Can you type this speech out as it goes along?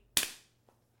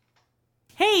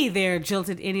Hey there,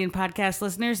 Jilted Indian Podcast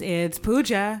listeners. It's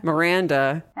Pooja,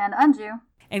 Miranda, and Anju.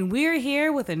 And we're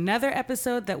here with another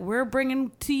episode that we're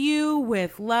bringing to you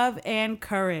with love and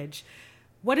courage.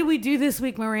 What did we do this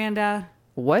week, Miranda?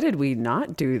 What did we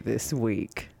not do this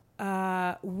week?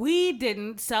 We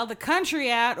didn't sell the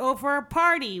country out over a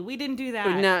party. We didn't do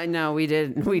that. No, we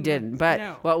didn't. We didn't.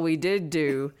 But What we did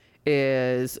do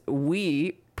is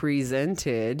we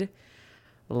presented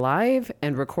live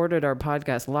and recorded our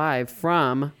podcast live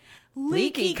from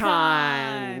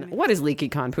LeakyCon. What is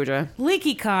LeakyCon, Pooja?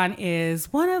 LeakyCon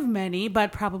is one of many,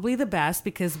 but probably the best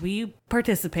because we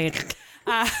participated.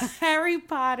 Harry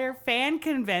Potter fan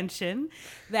convention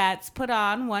that's put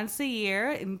on once a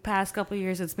year. In the past couple of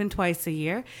years, it's been twice a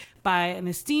year by an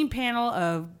esteemed panel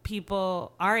of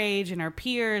people our age and our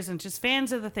peers and just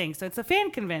fans of the thing. So it's a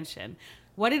fan convention.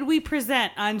 What did we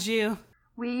present, Anju?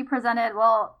 We presented,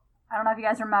 well, I don't know if you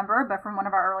guys remember, but from one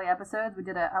of our early episodes, we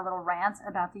did a little rant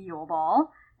about the Yule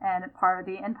Ball and part of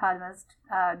the Padma's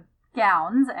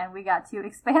gowns, and we got to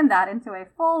expand that into a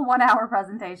full 1 hour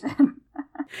presentation.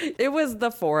 It was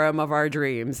the forum of our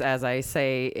dreams, as I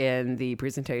say in the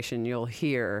presentation you'll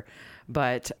hear.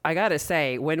 But I gotta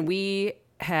say, when we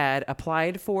had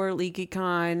applied for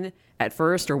LeakyCon at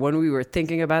first, or when we were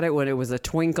thinking about it, when it was a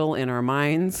twinkle in our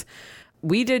minds,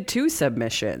 we did 2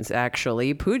 submissions,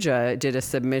 actually. Pooja did a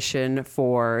submission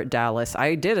for Dallas.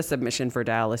 I did a submission for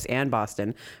Dallas and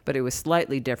Boston, but it was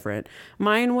slightly different.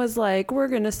 Mine was like, we're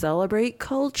going to celebrate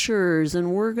cultures,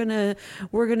 and we're going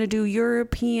to do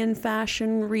European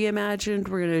fashion reimagined.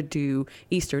 We're going to do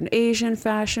Eastern Asian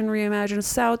fashion reimagined,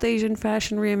 South Asian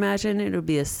fashion reimagined. It'll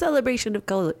be a celebration of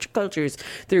cultures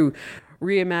through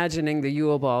reimagining the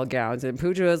Yule Ball gowns. And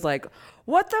Pooja was like,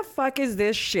 what the fuck is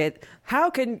this shit?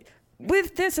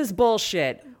 This is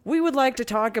bullshit. We would like to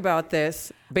talk about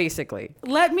this, basically.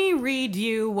 Let me read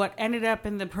you what ended up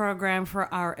in the program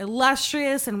for our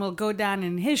illustrious, and will go down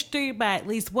in history by at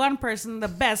least one person, the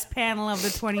best panel of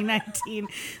the 2019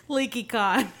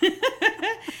 LeakyCon.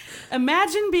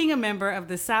 Imagine being a member of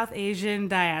the South Asian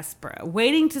diaspora,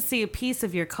 waiting to see a piece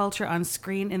of your culture on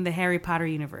screen in the Harry Potter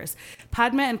universe.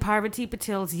 Padma and Parvati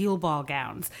Patil's Yule Ball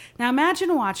gowns. Now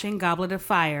imagine watching Goblet of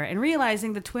Fire and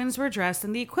realizing the twins were dressed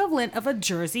in the equivalent of a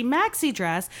Jersey maxi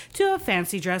dress to a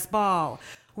fancy dress ball.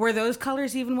 Were those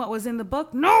colors even what was in the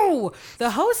book? No!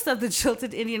 The hosts of the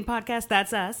Jilted Indian Podcast,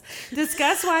 that's us,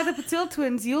 discuss why the Patil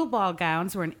twins' Yule Ball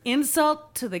gowns were an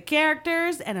insult to the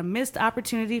characters and a missed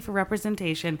opportunity for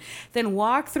representation, then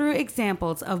walk through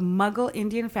examples of Muggle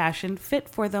Indian fashion fit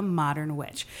for the modern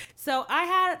witch. So I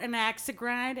had an axe to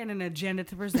grind and an agenda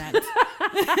to present.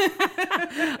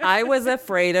 I was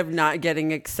afraid of not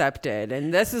getting accepted,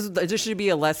 and this should be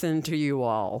a lesson to you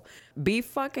all. Be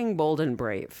fucking bold and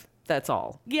brave. That's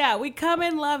all. Yeah, we come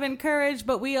in love and courage,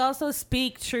 but we also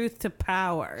speak truth to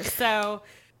power.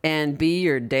 And be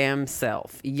your damn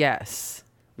self. Yes.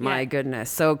 My goodness.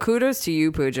 So kudos to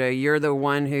you, Pooja. You're the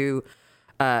one who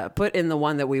put in the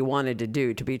one that we wanted to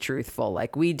do, to be truthful.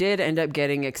 Like, we did end up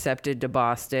getting accepted to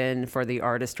Boston for the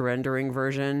artist rendering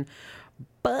version,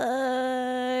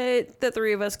 but the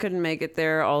 3 of us couldn't make it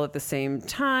there all at the same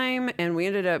time, and we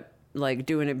ended up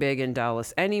doing it big in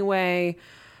Dallas anyway.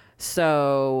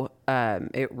 So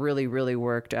it really, really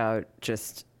worked out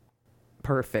just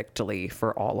perfectly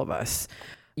for all of us.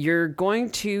 You're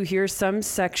going to hear some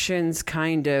sections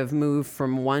kind of move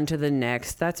from one to the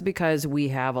next. That's because we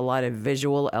have a lot of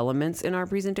visual elements in our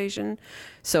presentation.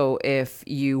 So if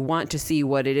you want to see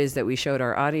what it is that we showed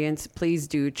our audience, please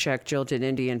do check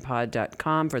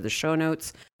jiltedindianpod.com for the show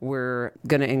notes. We're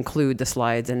going to include the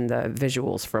slides and the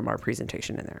visuals from our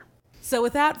presentation in there. So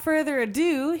without further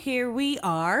ado, here we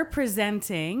are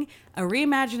presenting a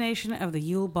reimagination of the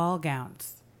Yule Ball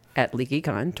gowns at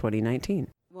LeakyCon 2019.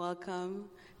 Welcome.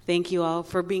 Thank you all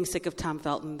for being sick of Tom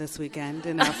Felton this weekend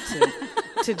enough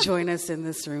to join us in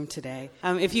this room today.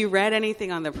 If you read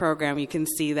anything on the program, you can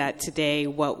see that today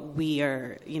what we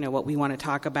want to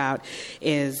talk about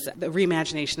is the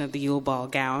reimagination of the Yule Ball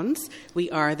gowns.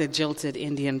 We are the Jilted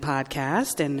Indian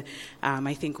Podcast, and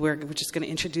I think we're just going to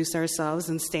introduce ourselves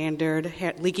in standard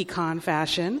LeakyCon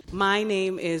fashion. My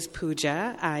name is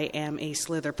Pooja. I am a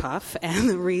Slitherpuff, and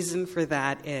the reason for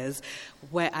that is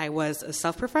when I was a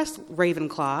self-professed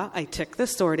Ravenclaw. I took the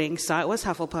sorting, saw it was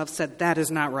Hufflepuff, said that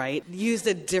is not right, used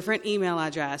a different email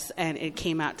address, and it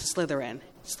came out to Slytherin.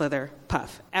 Slitherpuff.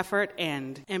 Effort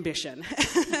and ambition.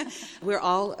 We're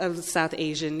all of South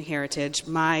Asian heritage.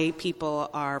 My people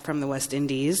are from the West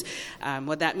Indies.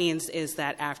 What that means is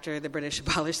that after the British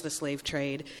abolished the slave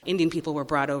trade, Indian people were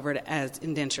brought over as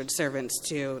indentured servants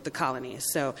to the colonies.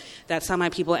 So that's how my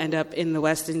people end up in the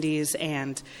West Indies,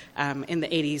 and in the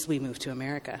 80s we moved to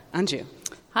America. Anju.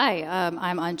 Hi,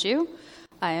 I'm Anju.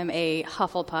 I am a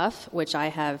Hufflepuff, which I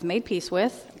have made peace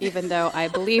with, even though I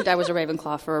believed I was a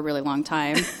Ravenclaw for a really long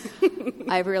time.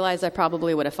 I realized I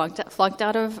probably would have flunked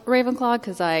out of Ravenclaw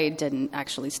because I didn't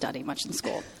actually study much in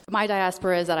school. My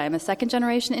diaspora is that I am a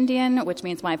second-generation Indian, which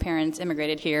means my parents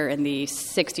immigrated here in the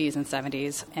 60s and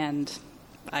 70s, and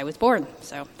I was born,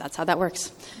 so that's how that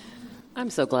works. I'm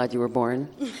so glad you were born.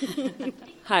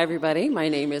 Hi, everybody. My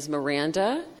name is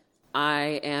Miranda.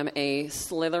 I am a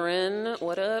Slytherin.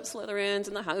 What up, Slytherins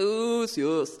in the house?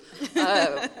 Yes.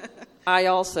 I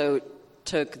also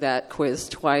took that quiz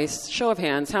twice. Show of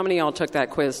hands, how many of y'all took that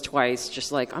quiz twice?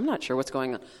 Just like, I'm not sure what's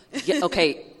going on. Yeah,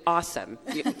 okay, awesome.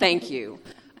 Thank you.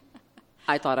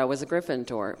 I thought I was a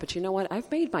Gryffindor. But you know what?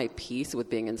 I've made my peace with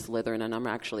being in Slytherin, and I'm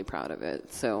actually proud of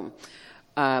it. So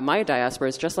my diaspora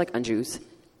is just like Anju's.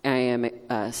 I am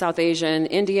South Asian,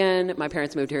 Indian. My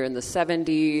parents moved here in the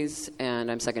 70s,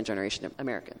 and I'm second generation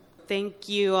American. Thank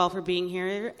you all for being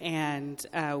here. And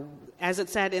as it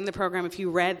said in the program, if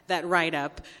you read that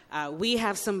write-up, we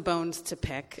have some bones to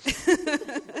pick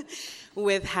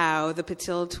with how the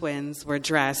Patil twins were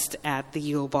dressed at the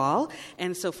Yule Ball.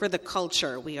 And so for the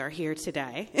culture, we are here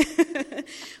today.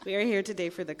 We are here today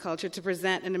for the culture to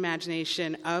present an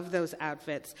imagination of those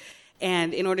outfits.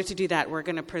 And in order to do that, we're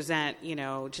going to present,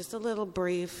 just a little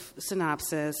brief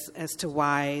synopsis as to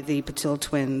why the Patil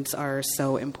twins are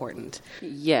so important.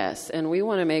 Yes, and we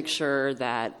want to make sure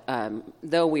that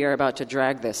though we are about to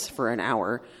drag this for an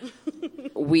hour,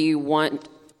 we want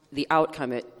the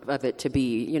outcome of it to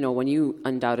be, when you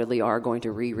undoubtedly are going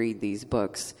to reread these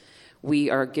books,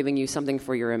 we are giving you something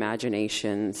for your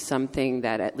imagination, something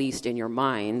that at least in your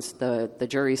minds, the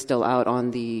jury's still out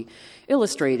on the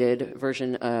illustrated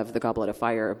version of The Goblet of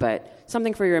Fire, but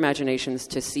something for your imaginations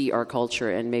to see our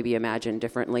culture and maybe imagine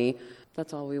differently.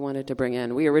 That's all we wanted to bring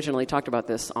in. We originally talked about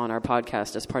this on our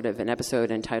podcast as part of an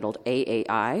episode entitled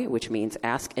AAI, which means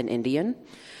Ask an Indian.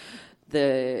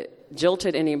 The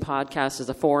Jilted Indian Podcast is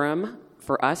a forum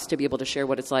for us to be able to share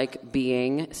what it's like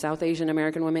being South Asian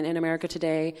American women in America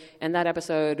today. And that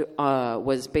episode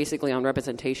was basically on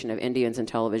representation of Indians in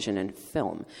television and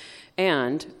film.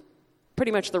 And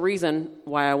pretty much the reason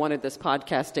why I wanted this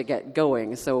podcast to get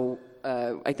going. So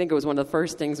I think it was one of the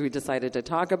first things we decided to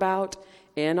talk about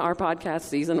in our podcast,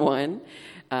 season 1.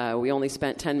 We only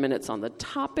spent 10 minutes on the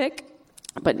topic,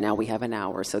 but now we have an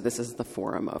hour. So this is the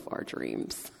forum of our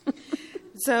dreams.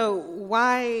 So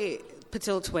why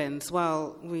Patil twins?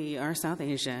 Well, we are South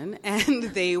Asian, and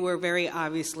they were very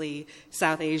obviously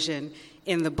South Asian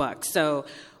in the book. So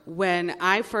when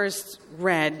I first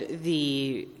read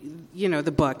the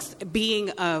books,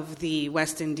 being of the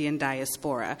West Indian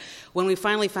diaspora, when we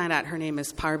finally found out her name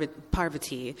is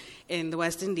Parvati, in the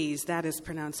West Indies, that is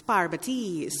pronounced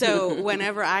Parvati. So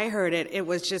whenever I heard it, it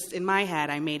was just in my head,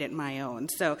 I made it my own.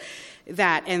 So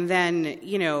that, and then,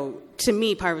 to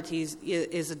me, Parvati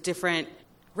is a different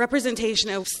representation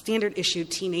of standard issue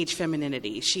teenage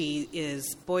femininity. She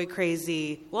is boy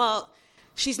crazy. Well,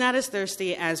 she's not as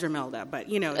thirsty as Romilda, but,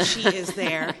 she is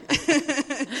there.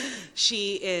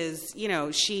 She is,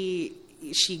 she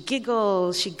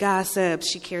giggles, she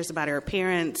gossips, she cares about her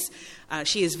appearance.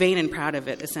 She is vain and proud of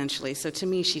it, essentially. So to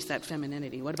me, she's that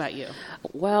femininity. What about you?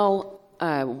 Well,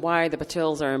 why the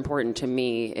Patils are important to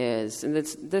me is, and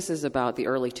this is about the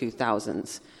early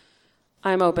 2000s.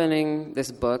 I'm opening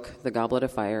this book, The Goblet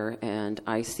of Fire, and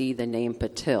I see the name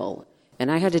Patil,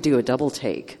 and I had to do a double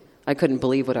take. I couldn't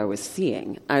believe what I was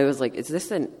seeing. I was like,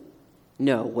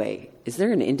 no way. Is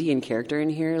there an Indian character in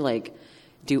here? Like,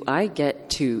 do I get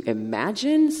to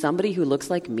imagine somebody who looks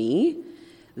like me?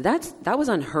 That was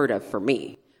unheard of for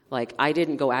me. Like, I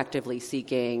didn't go actively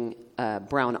seeking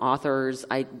brown authors.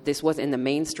 This was in the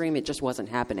mainstream. It just wasn't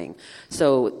happening.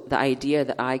 So the idea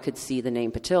that I could see the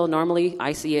name Patil, normally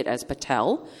I see it as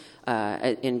Patel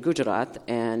in Gujarat.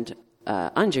 And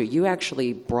Anju, you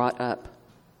actually brought up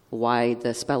why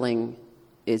the spelling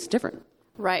is different.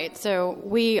 Right. So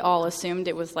we all assumed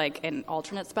it was like an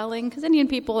alternate spelling because Indian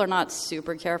people are not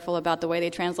super careful about the way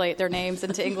they translate their names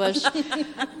into English.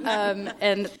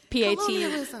 And P-A-T-E-L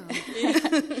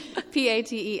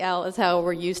is how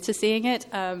we're used to seeing it.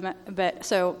 But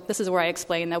so this is where I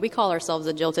explain that we call ourselves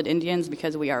the Jilted Indians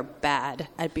because we are bad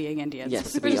at being Indians.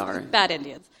 Yes, we are. Bad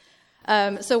Indians.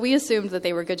 So we assumed that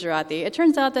they were Gujarati. It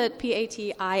turns out that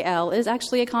P-A-T-I-L is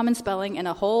actually a common spelling in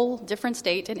a whole different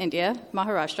state in India,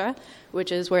 Maharashtra,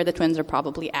 which is where the twins are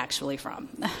probably actually from.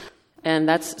 And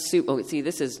that's see,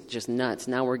 this is just nuts.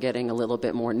 Now we're getting a little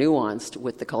bit more nuanced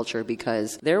with the culture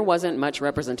because there wasn't much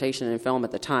representation in film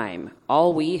at the time.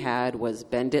 All we had was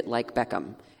Bend It Like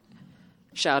Beckham.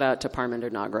 Shout out to Parminder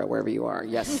Nagra, wherever you are.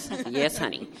 Yes, yes,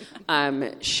 honey.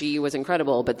 She was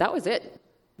incredible, but that was it.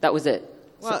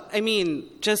 Well, I mean,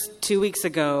 just 2 weeks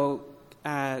ago,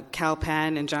 Kal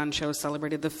Penn and John Cho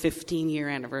celebrated the 15-year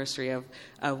anniversary of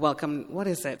Welcome. What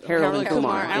is it? Harold and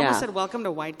Kumar. I almost said Welcome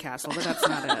to White Castle, but that's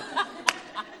not it.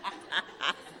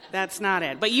 That's not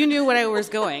it. But you knew where I was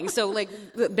going. So, like,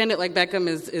 Bend It Like Beckham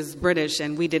is British,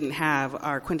 and we didn't have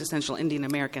our quintessential Indian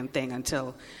American thing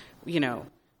until,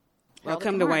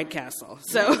 Welcome to White Castle.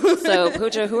 So,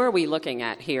 Pooja, who are we looking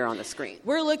at here on the screen?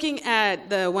 We're looking at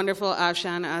the wonderful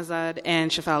Afshan Azad and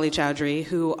Shefali Chowdhury,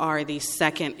 who are the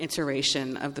second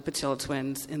iteration of the Patil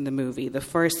twins in the movie. The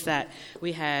first set,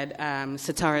 we had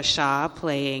Sitara Shah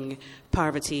playing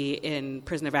Parvati in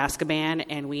Prisoner of Azkaban,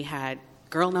 and we had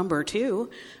girl number 2,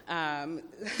 Sharon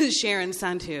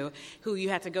Sandhu, who you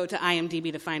had to go to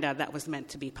IMDb to find out that was meant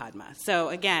to be Padma. So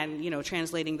again,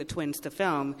 translating the twins to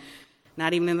film,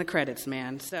 not even in the credits,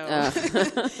 man. So,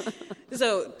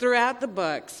 so throughout the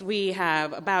books, we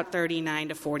have about 39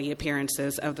 to 40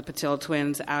 appearances of the Patil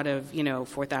twins out of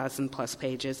 4,000 plus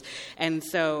pages, and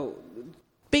so.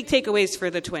 Big takeaways for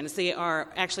the twins. They are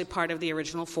actually part of the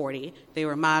original 40. They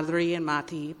were Madhuri and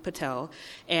Mati Patel,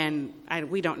 and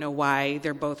we don't know why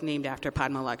they're both named after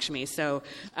Padma Lakshmi. So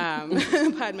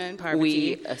Padma and Parvati.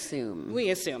 We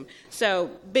assume. So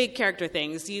big character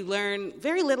things. You learn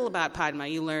very little about Padma.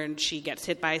 You learn she gets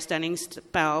hit by a stunning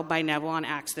spell by Neville on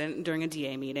accident during a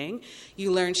DA meeting.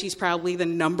 You learn she's probably the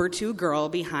number 2 girl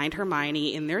behind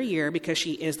Hermione in their year because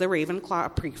she is the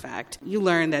Ravenclaw prefect. You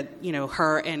learn that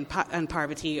her and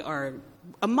Parvati are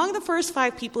among the first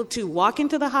 5 people to walk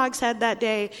into the Hogshead that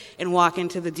day and walk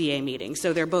into the DA meeting.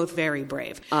 So they're both very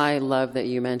brave. I love that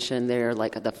you mentioned they're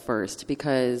like the first,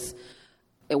 because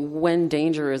when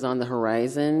danger is on the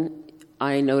horizon,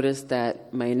 I noticed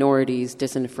that minorities,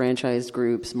 disenfranchised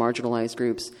groups, marginalized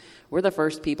groups were the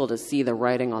first people to see the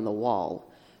writing on the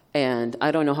wall. And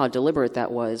I don't know how deliberate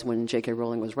that was when J.K.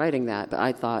 Rowling was writing that, but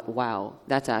I thought, wow,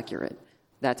 that's accurate.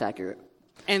 That's accurate.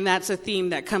 And that's a theme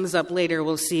that comes up later,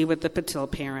 we'll see, with the Patil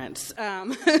parents.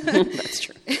 That's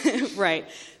true. Right.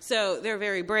 So they're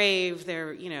very brave.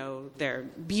 They're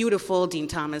beautiful. Dean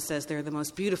Thomas says they're the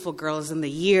most beautiful girls in the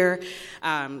year.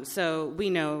 So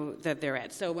we know that they're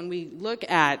it. So when we look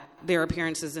at their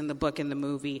appearances in the book and the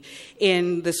movie,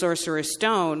 in The Sorcerer's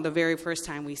Stone, the very first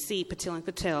time we see Patil and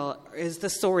Patil is the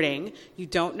sorting. You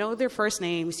don't know their first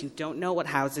names. You don't know what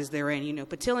houses they're in.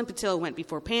 Patil and Patil went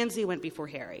before Pansy, went before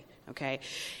Harry. Okay,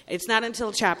 it's not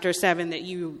until chapter 7 that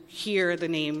you hear the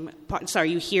name.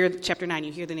 You hear chapter 9.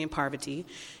 You hear the name Parvati.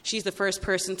 She's the first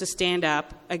person to stand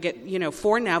up,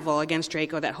 for Neville against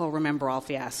Draco. That whole Remember All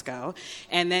fiasco,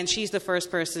 and then she's the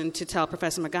first person to tell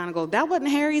Professor McGonagall that wasn't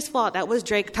Harry's fault. That was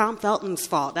Tom Felton's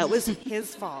fault. That was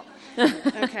his fault.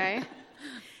 Okay.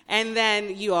 And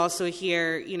then you also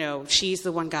hear, she's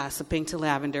the one gossiping to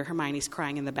Lavender. Hermione's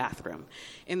crying in the bathroom.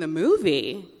 In the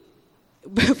movie,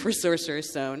 for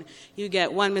Sorcerer's Stone, you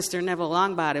get one Mr. Neville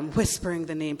Longbottom whispering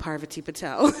the name Parvati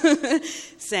Patel,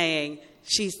 saying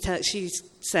she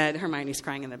said Hermione's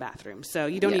crying in the bathroom. So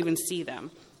you don't even see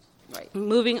them. Right.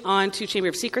 Moving on to Chamber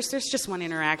of Secrets, there's just one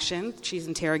interaction. She's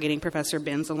interrogating Professor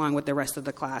Binns along with the rest of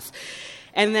the class.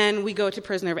 And then we go to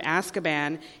Prisoner of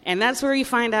Azkaban, and that's where you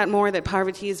find out more that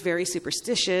Parvati is very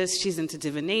superstitious. She's into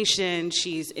divination.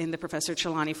 She's in the Professor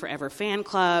Trelawney Forever fan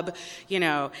club,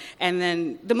 And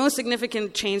then the most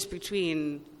significant change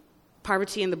between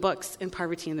Parvati in the books and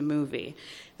Parvati in the movie.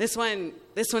 This one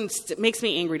makes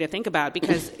me angry to think about,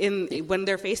 because when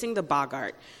they're facing the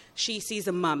Boggart, she sees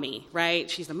a mummy, right?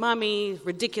 She's a mummy,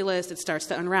 ridiculous. It starts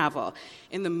to unravel.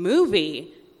 In the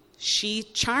movie, she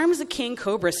charms a king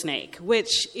cobra snake,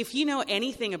 which, if you know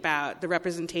anything about the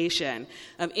representation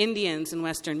of Indians in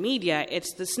Western media,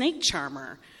 it's the snake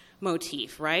charmer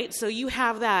motif, right? So you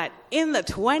have that in the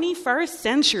 21st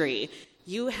century.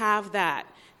 You have that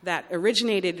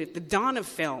originated at the dawn of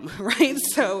film, right?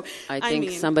 So I think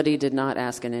somebody did not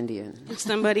ask an Indian.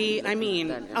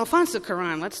 Alfonso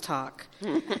Cuarón, let's talk.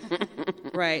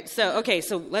 Right. So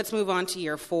let's move on to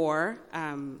year 4.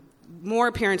 More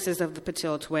appearances of the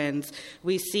Patil twins.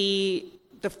 We see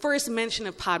the first mention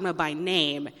of Padma by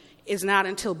name is not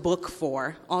until book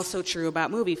 4, also true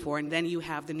about movie 4, and then you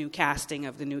have the new casting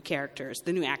of the new characters,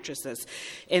 the new actresses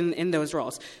in those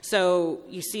roles. So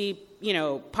you see,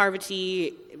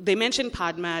 Parvati, they mention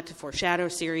Padma to foreshadow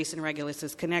Sirius and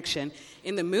Regulus's connection.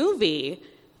 In the movie,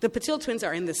 the Patil twins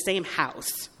are in the same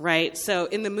house, right? So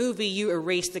in the movie, you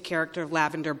erase the character of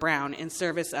Lavender Brown in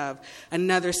service of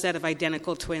another set of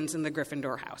identical twins in the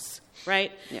Gryffindor house,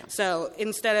 right? Yeah. So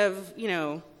instead of,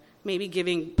 maybe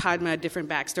giving Padma a different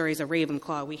backstory as a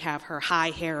Ravenclaw. We have her high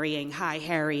Harry.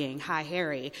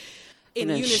 In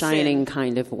a shining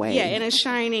kind of way. Yeah, in a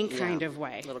shining kind of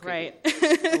way, right?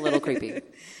 A little creepy.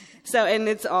 So, and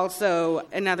it's also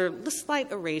another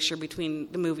slight erasure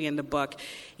between the movie and the book.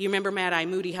 You remember Mad Eye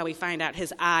Moody, how we find out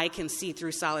his eye can see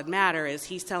through solid matter, as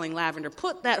he's telling Lavender,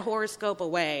 put that horoscope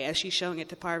away, as she's showing it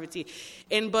to Parvati.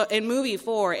 In movie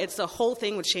 4, it's a whole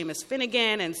thing with Seamus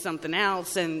Finnegan and something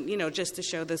else, and, just to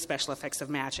show the special effects of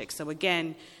magic. So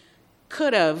again,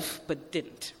 could have, but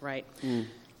didn't, right?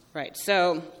 Right,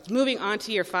 so moving on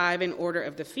to year 5 in Order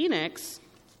of the Phoenix,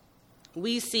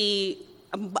 we see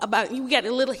you get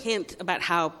a little hint about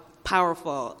how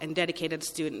powerful and dedicated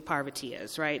student Parvati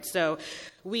is, right? So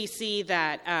we see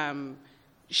that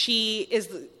she is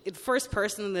the first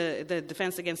person in the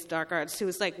Defense Against Dark Arts who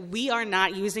is like, we are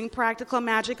not using practical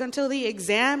magic until the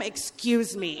exam.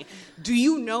 Excuse me. Do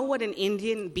you know what an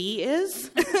Indian bee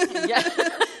is? Yeah.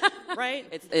 Right?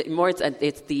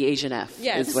 It's the Asian F.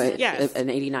 Yes. Is what, yes. An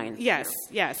 89. Yes.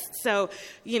 So,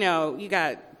 you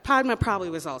got Padma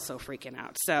probably was also freaking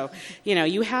out. So,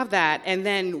 you have that. And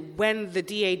then when the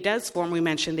DA does form, we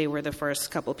mentioned they were the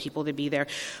first couple people to be there.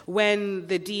 When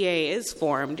the DA is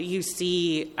formed, you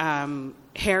see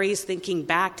Harry's thinking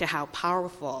back to how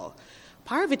powerful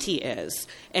Parvati is.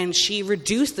 And she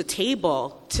reduced the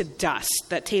table to dust,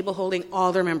 that table holding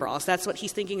all their memberalls. That's what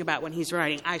he's thinking about when he's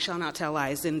writing, I shall not tell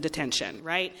lies in detention,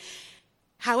 right?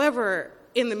 However,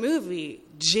 in the movie,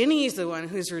 Ginny's the one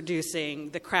who's reducing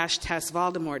the crash test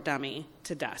Voldemort dummy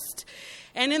to dust.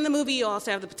 And in the movie, you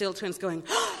also have the Patil twins going,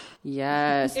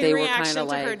 yes, in they were reaction kind of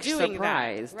to her like doing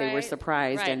surprised. that, right? They were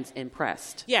surprised Right. and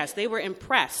impressed. Yes, they were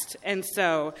impressed. And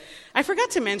so I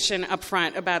forgot to mention up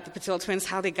front about the Patil twins,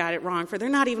 how they got it wrong, for they're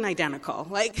not even identical.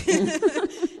 Like,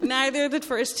 neither the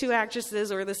first 2 actresses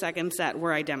or the second set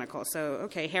were identical. So,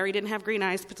 okay, Harry didn't have green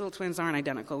eyes, Patil twins aren't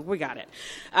identical. We got it.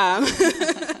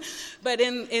 But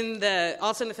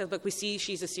also in the 5th book, we see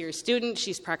she's a serious student.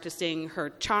 She's practicing her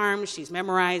charms. She's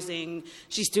memorizing.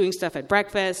 She's doing stuff at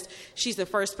breakfast. She's the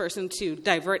first person to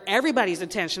divert everybody's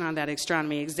attention on that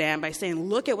astronomy exam by saying,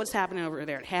 look at what's happening over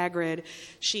there at Hagrid.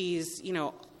 She's,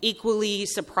 equally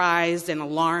surprised and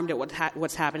alarmed at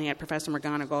what's happening at Professor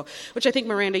McGonagall, which I think,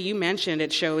 Miranda, you mentioned.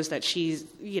 It shows that she's,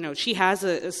 she has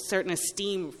a certain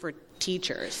esteem for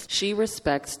teachers. She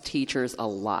respects teachers a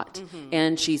lot.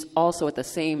 And she's also at the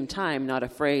same time not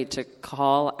afraid to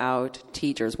call out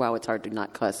teachers. Wow, it's hard to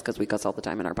not cuss because we cuss all the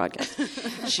time in our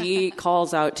podcast. She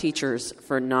calls out teachers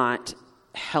for not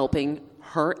helping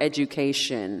her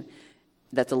education.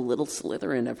 That's a little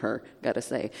Slytherin of her, gotta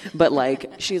say.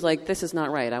 But she's like, this is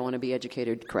not right. I want to be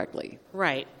educated correctly.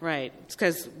 Right. It's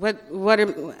because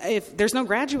if there's no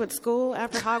graduate school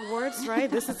after Hogwarts, right?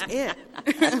 This is it.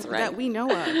 That's right. That we know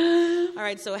of. All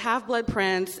right, so Half-Blood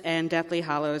Prince and Deathly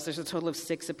Hallows, there's a total of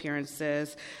 6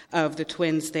 appearances of the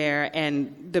twins there.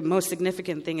 And the most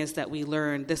significant thing is that we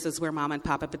learned this is where Mom and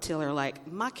Papa Patil are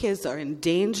like, my kids are in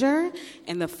danger.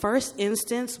 In the first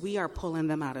instance, we are pulling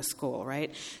them out of school,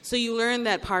 right? So you learn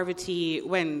that Parvati,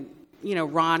 when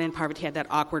Ron and Parvati had that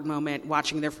awkward moment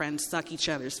watching their friends suck each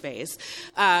other's face.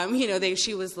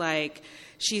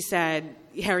 She said,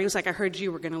 Harry was like, I heard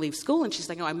you were going to leave school. And she's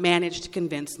like, no, I managed to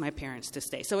convince my parents to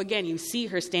stay. So again, you see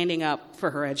her standing up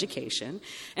for her education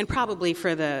and probably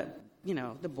for the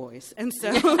boys. And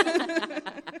so,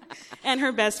 and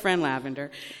her best friend Lavender.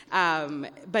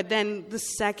 But then the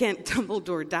second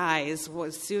Dumbledore dies,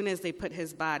 as soon as they put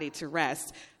his body to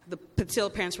rest, the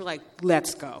Patil parents were like,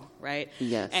 let's go, right?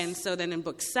 Yes. And so then in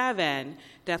book 7,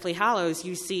 Deathly Hallows,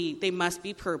 you see they must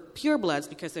be purebloods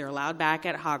because they're allowed back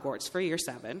at Hogwarts for year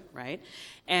 7, right?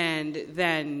 And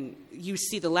then you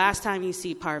see the last time you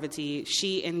see Parvati,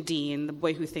 she and Dean, the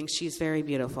boy who thinks she's very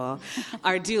beautiful,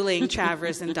 are dueling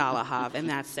Travers and Dolohov, and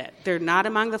that's it. They're not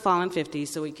among the Fallen 50,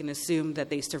 so we can assume that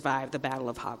they survived the Battle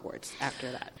of Hogwarts after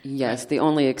that. Yes, the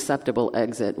only acceptable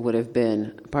exit would have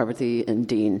been Parvati and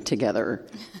Dean together.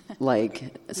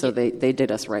 So they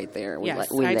did us right there.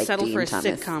 Yes, we I'd like settle Dean for a Thomas.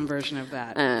 sitcom version of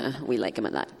that. We like him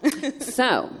in that.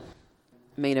 So,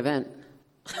 main event.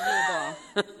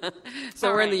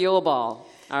 So we're in the Yule Ball.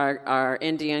 Our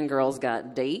Indian girls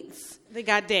got dates. They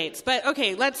got dates. But,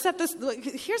 okay, let's set this.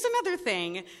 Here's another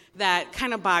thing that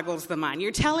kind of boggles the mind.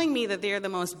 You're telling me that they're the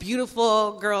most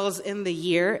beautiful girls in the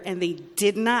year, and they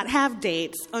did not have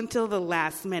dates until the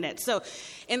last minute. So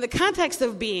in the context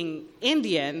of being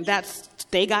Indian,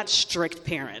 they got strict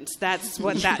parents. That's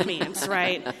what that means,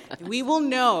 right? We will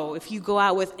know if you go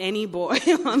out with any boy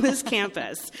on this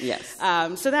campus. Yes.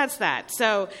 So that's that.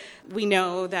 So We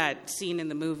know that scene in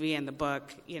the movie and the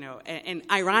book, and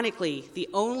ironically, the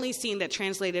only scene that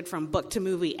translated from book to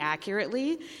movie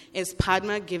accurately is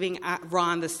Padma giving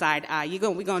Ron the side eye.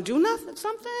 We gonna do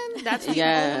something? That's the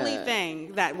only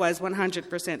thing that was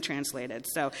 100% translated.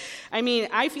 So, I mean,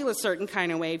 I feel a certain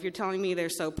kind of way if you're telling me they're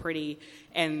so pretty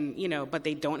and, but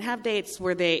they don't have dates.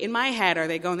 In my head, are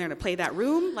they going there to play that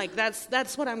room? Like,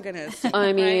 that's what I'm going to assume.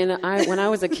 I mean, when I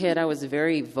was a kid, I was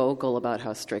very vocal about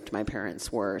how strict my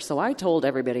parents were. So I told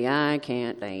everybody, I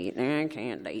can't date. And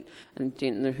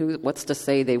what's to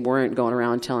say they weren't going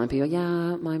around telling people,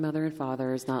 yeah, my mother and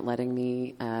father is not letting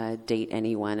me date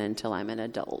anyone until I'm an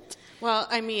adult. Well,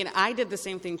 I mean, I did the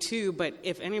same thing too, but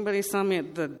if anybody saw me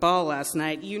at the ball last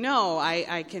night,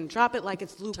 I can drop it like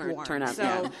it's lukewarm. Turn up,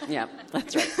 yeah,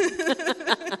 that's right.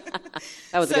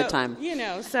 That was a good time.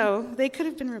 So they could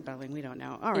have been rebelling. We don't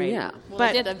know. All right. Yeah. Well,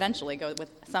 they did eventually go with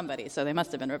somebody, so they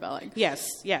must have been rebelling.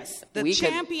 Yes. The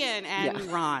champion and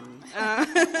Ron.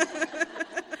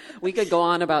 We could go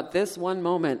on about this one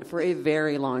moment for a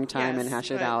very long time and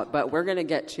hash it out, but we're going to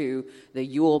get to the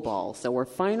Yule Ball. So we're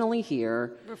finally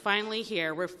here. We're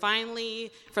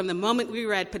finally, from the moment we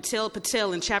read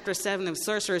Patil in Chapter 7 of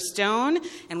Sorcerer's Stone,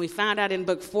 and we found out in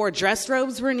Book 4 dress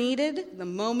robes were needed, the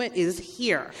moment is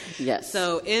here. Yes.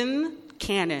 So in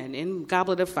canon, in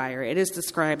Goblet of Fire, it is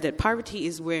described that Parvati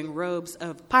is wearing robes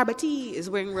of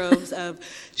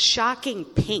shocking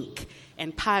pink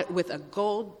and with a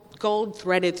gold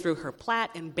threaded through her plait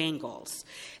and bangles.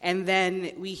 And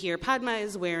then we hear Padma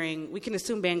is wearing, we can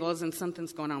assume bangles and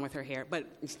something's going on with her hair, but,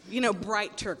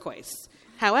 bright turquoise.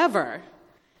 However,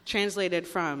 translated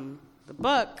from the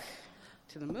book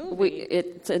to the movie.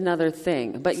 It's another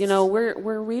thing. But,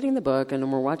 we're reading the book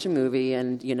and we're watching a movie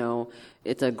and,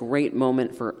 it's a great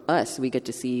moment for us. We get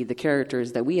to see the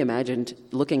characters that we imagined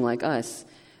looking like us.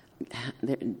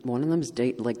 One of them's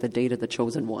the date of the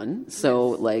chosen one.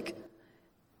 So,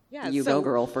 go,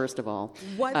 girl, first of all.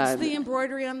 What's the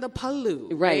embroidery on the pallu?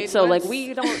 Right. So,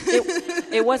 we don't...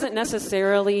 It wasn't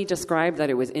necessarily described that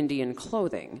it was Indian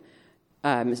clothing.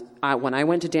 When I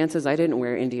went to dances, I didn't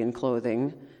wear Indian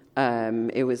clothing.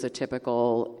 It was a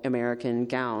typical American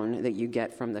gown that you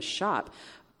get from the shop.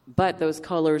 But those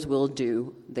colors will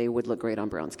do. They would look great on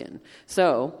brown skin.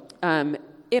 So,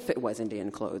 if it was Indian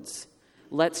clothes,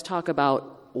 let's talk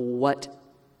about what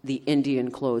the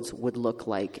Indian clothes would look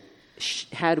like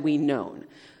had we known.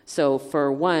 So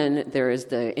for one, there is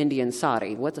the Indian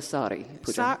sari. What's a sari?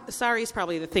 Sari is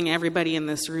probably the thing everybody in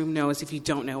this room knows if you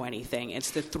don't know anything.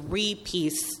 It's the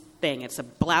 3-piece thing. It's a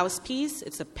blouse piece,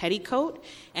 it's a petticoat,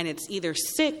 and it's either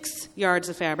 6 yards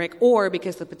of fabric, or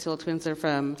because the Patil twins are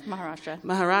from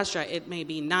Maharashtra, it may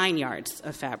be 9 yards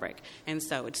of fabric. And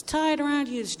so it's tied around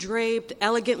you, it's draped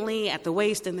elegantly at the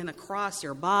waist and then across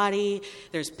your body.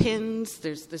 There's pins,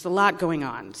 there's a lot going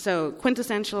on. So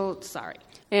quintessential sari.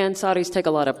 And saris take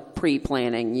a lot of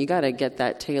pre-planning. You got to get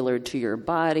that tailored to your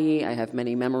body. I have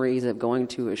many memories of going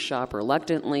to a shop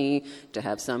reluctantly to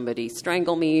have somebody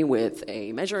strangle me with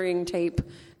a measuring tape.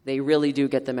 They really do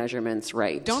get the measurements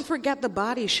right. Don't forget the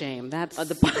body shame. That's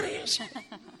the body shame.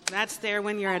 That's there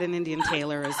when you're at an Indian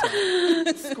tailor as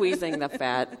well. Squeezing the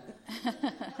fat.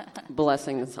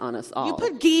 Blessings on us all. You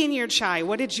put ghee in your chai.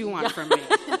 What did you want from me?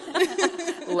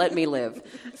 Let me live.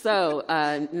 So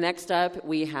next up,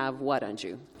 we have what,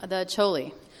 Anju? The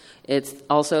choli. It's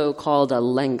also called a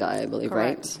lenga, I believe,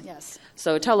 Correct. right? Yes.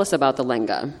 So tell us about the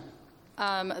lenga.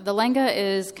 The lenga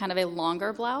is kind of a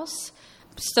longer blouse,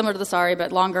 similar to the sari,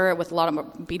 but longer with a lot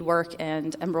of beadwork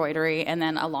and embroidery, and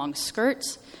then a long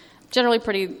skirt. Generally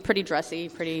pretty dressy,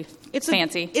 pretty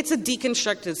fancy. It's a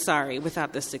deconstructed sari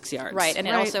without the 6 yards. Right, and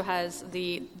it also has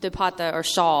the dupatta or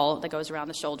shawl that goes around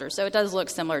the shoulders. So it does look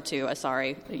similar to a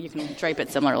sari. You can drape it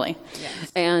similarly.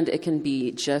 Yes. And it can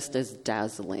be just as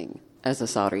dazzling as a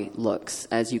sari looks,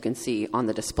 as you can see on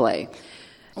the display.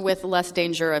 With less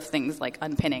danger of things like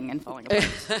unpinning and falling apart.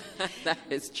 That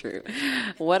is true.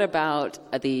 What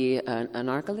about the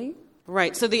anarkali?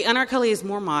 Right. So the anarkali is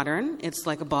more modern. It's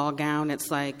like a ball gown.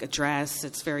 It's like a dress.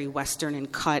 It's very Western in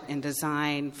cut and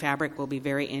design. Fabric will be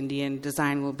very Indian.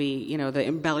 Design will be, the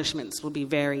embellishments will be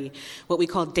very what we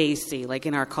call desi, like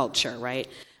in our culture, right?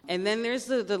 And then there's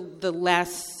the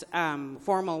less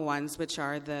formal ones, which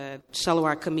are the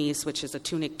shalwar kameez, which is a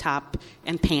tunic top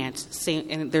and pants.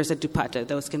 And there's a dupatta.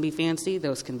 Those can be fancy.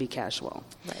 Those can be casual.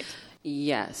 Right.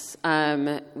 Yes.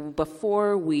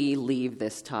 Before we leave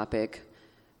this topic,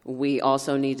 we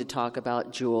also need to talk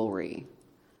about jewelry.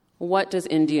 What does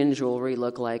Indian jewelry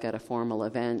look like at a formal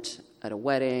event, at a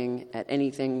wedding, at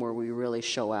anything where we really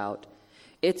show out?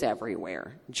 It's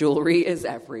everywhere. Jewelry is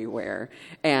everywhere.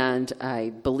 And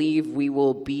I believe we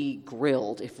will be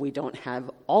grilled if we don't have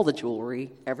all the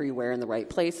jewelry everywhere in the right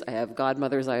place. I have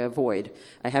godmothers I avoid.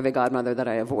 I have a godmother that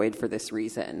I avoid for this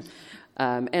reason.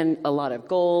 And a lot of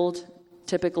gold,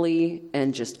 typically,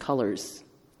 and just colors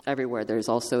everywhere. There's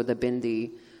also the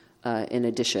bindi in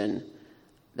addition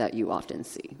that you often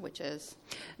see. Which is?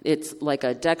 It's like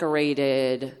a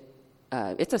decorated...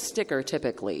 it's a sticker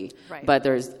typically, right. But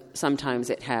sometimes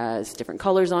it has different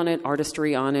colors on it,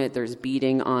 artistry on it, there's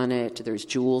beading on it, there's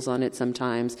jewels on it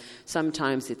sometimes.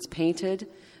 Sometimes it's painted,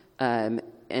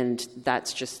 and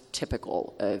that's just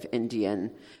typical of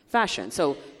Indian fashion.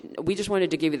 So we just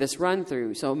wanted to give you this run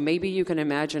through. So maybe you can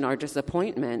imagine our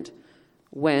disappointment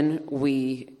when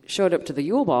we showed up to the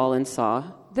Yule Ball and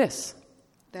saw this.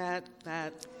 That.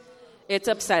 It's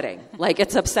upsetting.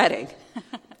 It's upsetting.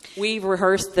 We've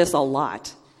rehearsed this a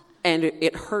lot, and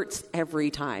it hurts every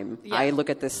time I look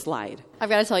at this slide. I've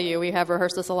got to tell you, we have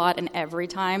rehearsed this a lot, and every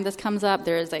time this comes up,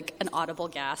 there is like an audible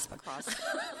gasp across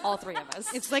all three of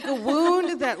us. It's like a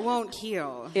wound that won't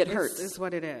heal. It hurts. Is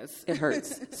what it is. It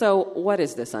hurts. So what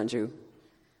is this, Anju?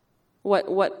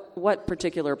 What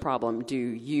particular problem do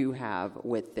you have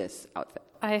with this outfit?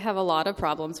 I have a lot of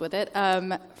problems with it.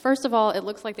 First of all, it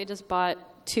looks like they just bought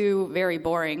two very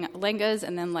boring lehengas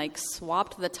and then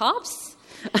swapped the tops.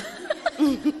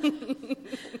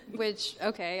 Which,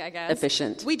 okay, I guess.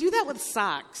 Efficient. We do that with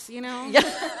socks, Yeah.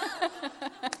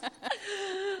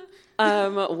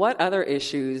 What other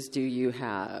issues do you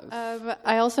have?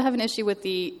 I also have an issue with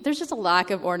there's just a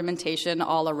lack of ornamentation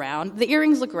all around. The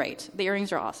earrings look great. The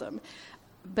earrings are awesome.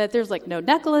 But there's no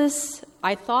necklace.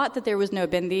 I thought that there was no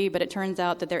bindi, but it turns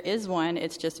out that there is one.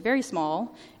 It's just very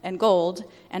small and gold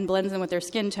and blends in with their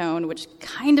skin tone, which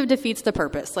kind of defeats the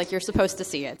purpose. You're supposed to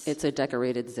see it. It's a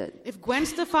decorated zit. If Gwen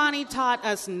Stefani taught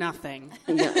us nothing.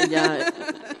 Yeah.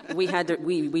 We had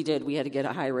to get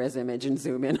a high-res image and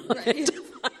zoom in on it.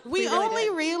 We only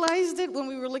realized it when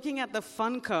we were looking at the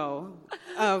Funko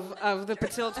of the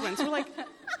Patil twins. We're like,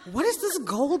 what is this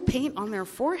gold paint on their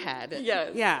forehead?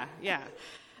 Yes. Yeah.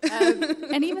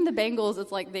 And even the bangles,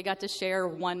 it's they got to share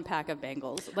one pack of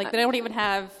bangles. They don't even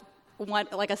have one,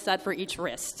 a set for each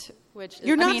wrist.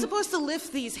 You're not supposed to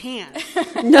lift these hands.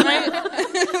 No. Right?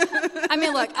 I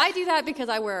mean, look, I do that because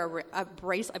I wear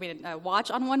a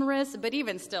watch on one wrist, but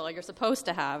even still, you're supposed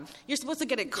to have. You're supposed to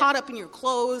get it caught up in your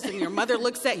clothes, and your mother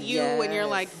looks at you, and you're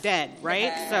dead, right?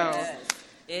 Yes. So.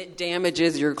 It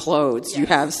damages your clothes. Yes. You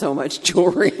have so much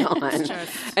jewelry on.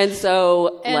 And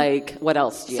so, what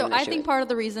else do you have? So I think part of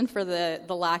the reason for the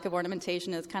lack of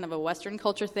ornamentation is kind of a Western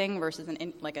culture thing versus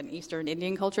an Eastern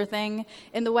Indian culture thing.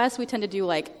 In the West, we tend to do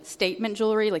statement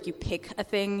jewelry, you pick a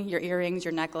thing, your earrings,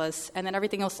 your necklace, and then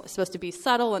everything else is supposed to be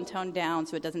subtle and toned down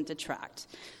so it doesn't detract.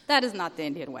 That is not the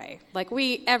Indian way.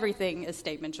 Everything is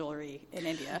statement jewelry in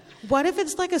India. What if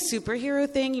it's a superhero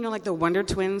thing? The Wonder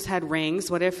Twins had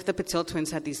rings. What if the Patil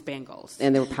twins had these bangles?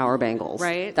 And they were power bangles.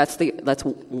 Right. That's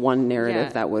one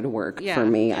narrative that would work for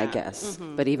me, I guess.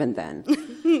 Mm-hmm. But even then,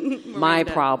 my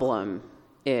problem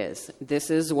is this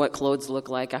is what clothes look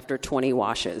like after 20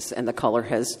 washes and the color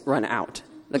has run out.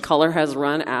 The color has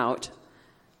run out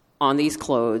on these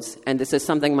clothes, and this is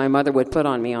something my mother would put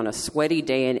on me on a sweaty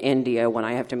day in India when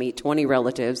I have to meet 20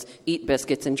 relatives, eat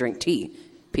biscuits, and drink tea.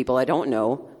 People I don't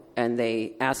know, and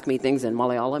they ask me things in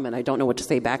Malayalam, and I don't know what to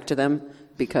say back to them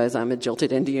because I'm a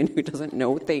jilted Indian who doesn't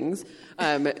know things.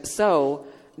 So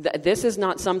this is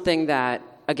not something that,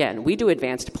 again, we do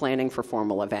advanced planning for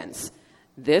formal events.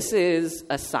 This is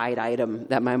a side item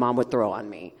that my mom would throw on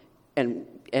me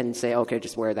and say, okay,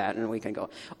 just wear that and we can go.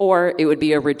 Or it would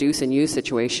be a reduce and use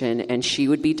situation and she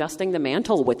would be dusting the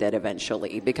mantle with it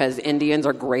eventually because Indians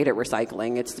are great at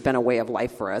recycling. It's been a way of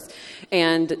life for us.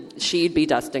 And she'd be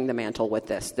dusting the mantle with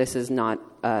this. This is not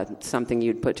something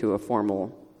you'd wear to a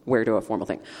formal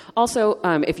thing. Also,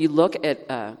 if you look at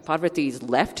Parvati's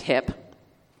left hip,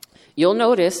 you'll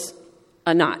notice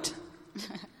a knot.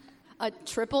 A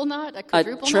triple knot? A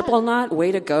quadruple knot? A triple knot?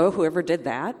 Way to go, whoever did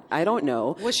that. I don't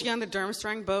know. Was she on the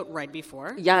Durmstrang boat right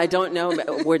before? Yeah, I don't know.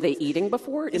 Were they eating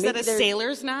before? Is that a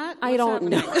sailor's knot? I don't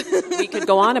know. We could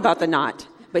go on about the knot.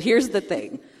 But here's the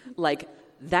thing.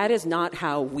 That is not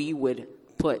how we would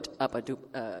put up a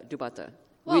dupatta.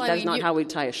 That's not how we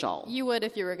tie a shawl. You would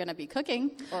if you were going to be cooking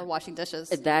or washing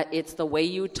dishes. It's the way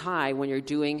you tie when you're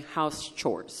doing house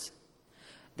chores.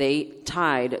 They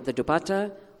tied the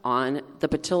dupatta on the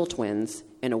Patil twins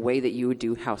in a way that you would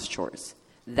do house chores.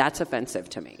 That's offensive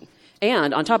to me.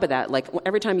 And on top of that,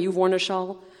 every time you've worn a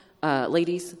shawl,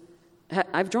 ladies,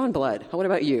 I've drawn blood. What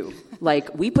about you?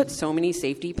 We put so many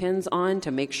safety pins on to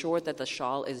make sure that the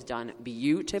shawl is done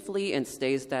beautifully and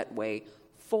stays that way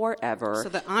forever. So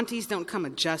the aunties don't come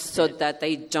adjusted. So that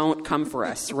they don't come for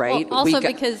us, right? Well, also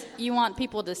because you want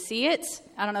people to see it.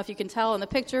 I don't know if you can tell in the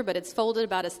picture, but it's folded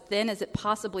about as thin as it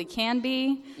possibly can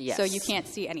be. Yes. So you can't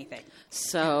see anything.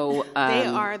 So they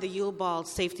are the Yule Ball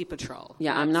Safety Patrol.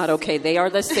 Yeah, I'm not okay. They are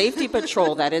the safety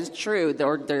patrol. That is true.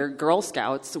 They're Girl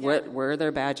Scouts. Yeah. Where are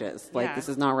their badges? Like, this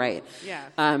is not right. Yeah.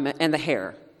 And the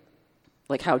hair.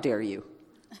 Like, how dare you?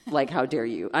 Like, how dare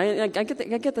you? I get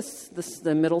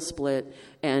the middle split,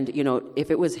 and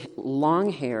if it was long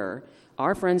hair,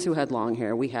 our friends who had long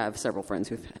hair, we have several friends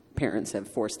whose parents have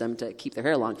forced them to keep their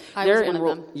hair long. I was one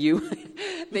of them.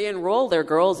 They enroll their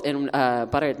girls in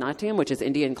Bharatanatyam, which is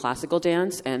Indian classical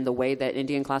dance, and the way that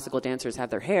Indian classical dancers have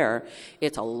their hair,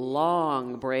 it's a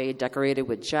long braid decorated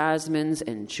with jasmines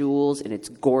and jewels, and it's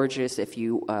gorgeous. If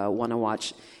you want to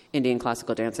watch Indian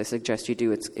classical dance, I suggest you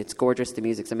do. It's gorgeous. The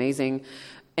music's amazing.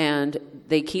 And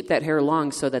they keep that hair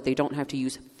long so that they don't have to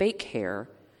use fake hair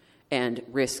and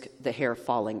risk the hair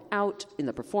falling out in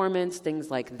the performance, things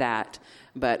like that.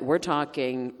 But we're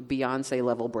talking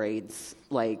Beyonce-level braids,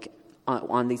 like,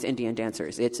 on these Indian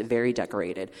dancers. It's very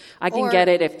decorated. I can get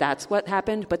it if that's what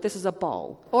happened, but this is a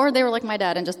ball. Or they were like my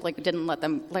dad and just didn't let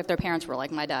them, their parents were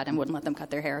like my dad and wouldn't let them cut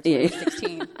their hair until they were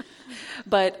 16.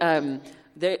 But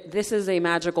this is a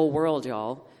magical world,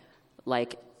 y'all.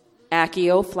 Like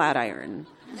Accio Flatiron.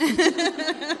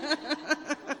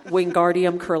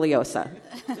 Wingardium Curliosa.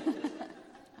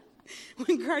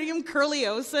 Wingardium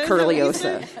Curliosa?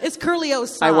 Curliosa. It's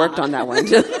Curliosa. I worked on that one.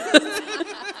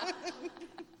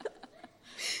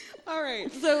 All right.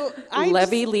 So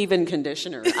Levy leave-in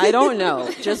conditioner. I don't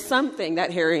know. Just something.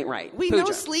 That hair ain't right. We Pooja.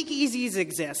 know Sleek Easies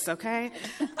exists, okay?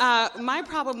 My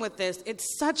problem with this,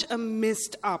 it's such a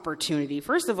missed opportunity.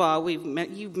 First of all,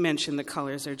 you've mentioned the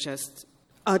colors are just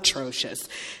atrocious.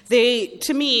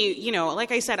 To me,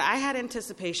 like I said, I had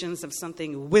anticipations of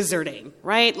something wizarding,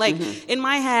 right? Like, in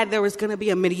my head, there was going to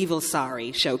be a medieval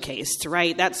sari showcased,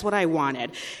 right? That's what I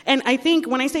wanted. And I think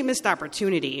when I say missed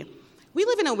opportunity, we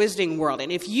live in a wizarding world,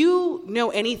 and if you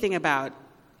know anything about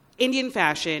Indian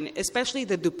fashion, especially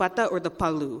the dupatta or the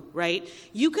pallu, right?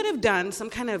 You could have done some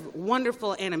kind of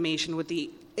wonderful animation with the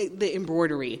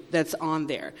embroidery that's on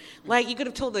there. Like, you could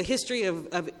have told the history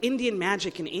of Indian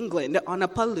magic in England on a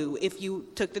pallu if you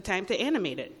took the time to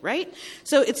animate it, right?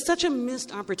 So it's such a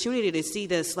missed opportunity to see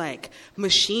this,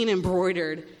 machine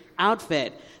embroidered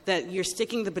outfit that you're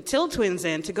sticking the Patil twins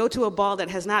in to go to a ball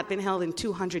that has not been held in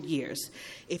 200 years.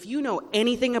 If you know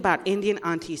anything about Indian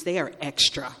aunties, they are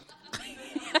extra.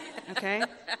 Okay?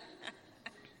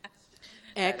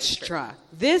 Extra.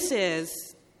 This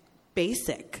is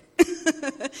basic.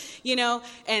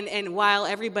 And while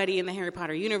everybody in the Harry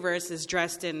Potter universe is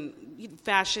dressed in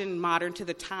fashion modern to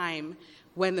the time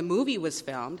when the movie was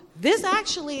filmed, this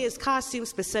actually is costume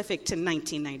specific to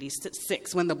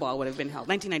 1996 when the ball would have been held,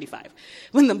 1995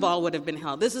 when the ball would have been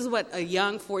held. This is what a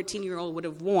young 14-year-old would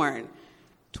have worn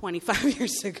 25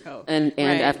 years ago. And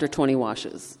right? After 20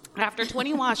 washes. After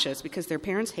 20 washes, because their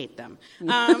parents hate them.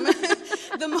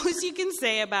 The most you can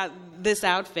say about this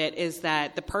outfit is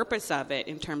that the purpose of it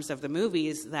in terms of the movie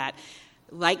is that,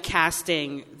 like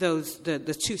casting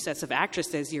the two sets of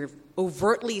actresses, you're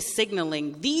overtly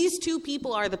signaling these two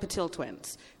people are the Patil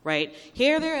twins, right?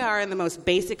 Here they are in the most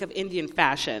basic of Indian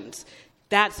fashions.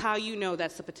 That's how you know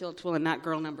that's the Patil twin and not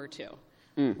girl number 2,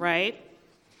 right?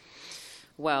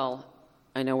 Well,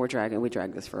 I know we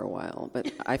dragged this for a while,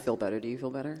 but I feel better. Do you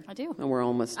feel better? I do. And we're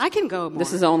almost... I can go more.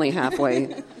 This is only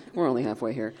halfway. We're only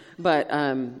halfway here. But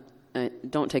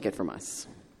don't take it from us.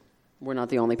 We're not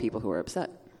the only people who are upset.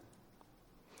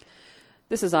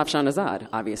 This is Afshan Azad.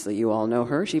 Obviously, you all know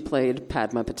her. She played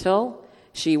Padma Patil.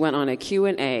 She went on a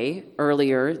Q&A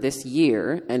earlier this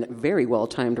year, and very well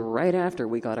timed right after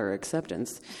we got our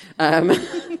acceptance.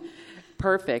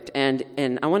 Perfect. And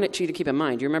I wanted you to keep in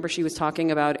mind, you remember she was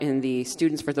talking about in the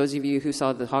students, for those of you who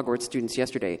saw the Hogwarts students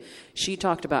yesterday, she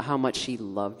talked about how much she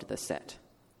loved the set.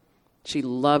 She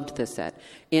loved the set.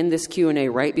 In this Q&A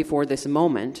right before this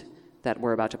moment that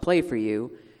we're about to play for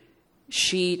you,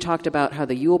 she talked about how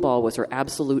the Yule Ball was her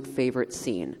absolute favorite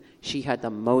scene. She had the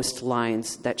most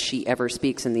lines that she ever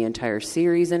speaks in the entire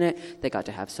series in it. They got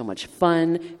to have so much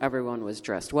fun. Everyone was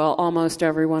dressed well. Almost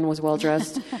everyone was well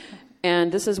dressed.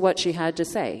 And this is what she had to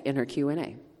say in her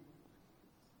Q&A.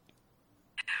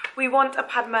 We want a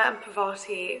Padma and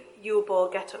Parvati Yule Ball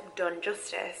get-up done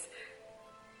justice.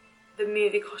 The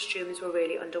movie costumes were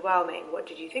really underwhelming. What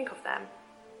did you think of them?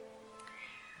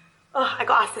 Oh, I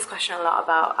got asked this question a lot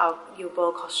about our Yule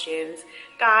Ball costumes.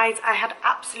 Guys, I had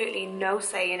absolutely no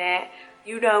say in it.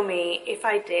 You know me, if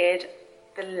I did,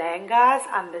 the lehengas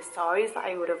and the saris that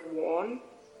I would have worn.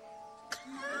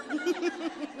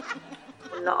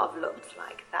 would not have looked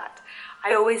like that.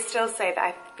 I always still say that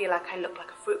I feel like I look like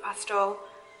a fruit pastel.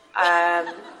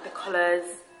 The colours.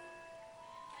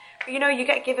 But you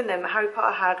get given them. Harry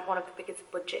Potter had one of the biggest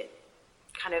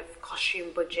kind of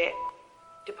costume budget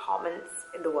departments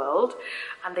in the world,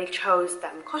 and they chose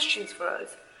them costumes for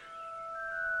us.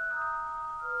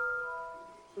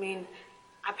 I mean,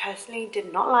 I personally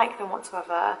did not like them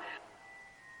whatsoever.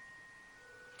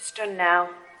 It's done now.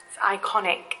 It's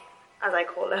iconic, as I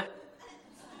call it.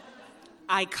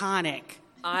 Iconic.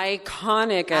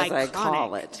 Iconic, as I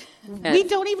call it. We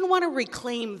don't even want to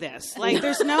reclaim this. Like,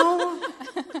 there's no,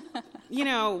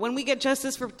 when we get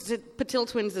justice for Patil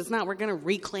twins, it's not, we're going to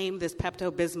reclaim this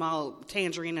Pepto-Bismol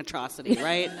tangerine atrocity,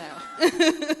 right?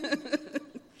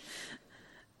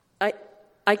 No.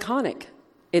 Iconic.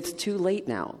 It's too late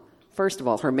now. First of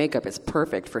all, her makeup is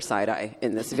perfect for side-eye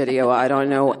in this video. I don't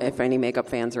know if any makeup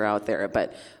fans are out there,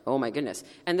 but oh my goodness.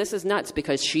 And this is nuts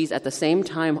because she's at the same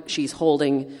time she's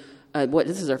holding,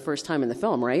 this is her first time in the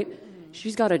film, right?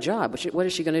 She's got a job. What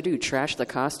is she going to do? Trash the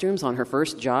costumes on her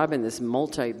first job in this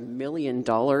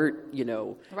multi-million-dollar,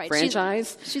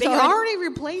 franchise? They already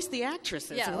replaced the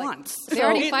actresses once. They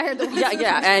already fired the ones.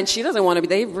 Yeah, and she doesn't want to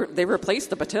be. They replaced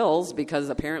the Patils because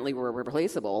apparently we're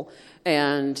replaceable,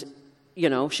 and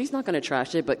she's not going to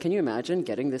trash it. But can you imagine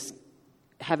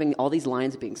having all these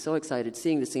lines, being so excited,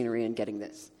 seeing the scenery, and getting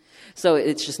this? So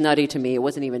it's just nutty to me. It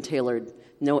wasn't even tailored.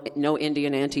 No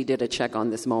Indian auntie did a check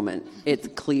on this moment. It's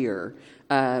clear.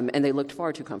 And they looked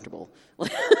far too comfortable.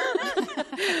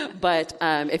 But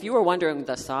if you were wondering,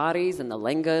 the saris and the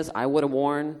lengas I would have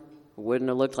worn wouldn't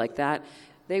have looked like that.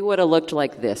 They would have looked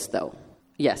like this, though.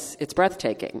 Yes, it's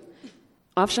breathtaking.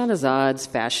 Afshan Azad's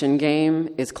fashion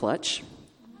game is clutch.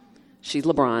 She's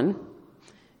LeBron.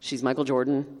 She's Michael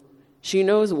Jordan. She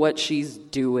knows what she's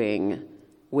doing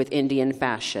with Indian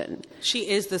fashion. She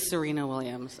is the Serena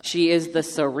Williams. She is the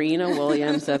Serena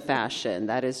Williams of fashion.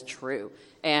 That is true.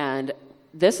 And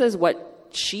this is what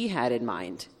she had in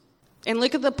mind. And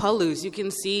look at the palus. You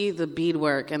can see the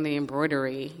beadwork and the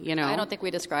embroidery, I don't think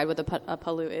we described what a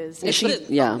palu is.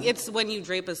 It's when you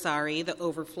drape a sari, the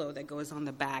overflow that goes on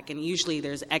the back. And usually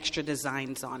there's extra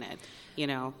designs on it,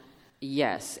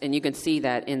 Yes, and you can see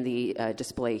that in the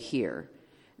display here.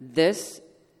 This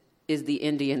is the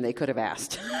Indian they could have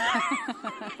asked.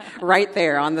 Right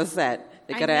there on the set.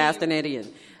 They could have asked an Indian.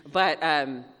 But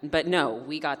no,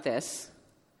 we got this.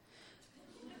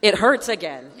 It hurts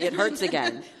again. The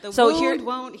wound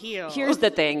won't heal. Here's the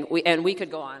thing, we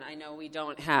could go on. I know we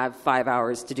don't have 5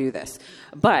 hours to do this.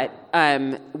 But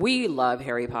we love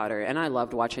Harry Potter, and I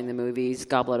loved watching the movies.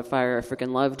 Goblet of Fire, I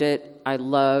freaking loved it. I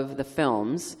love the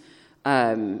films.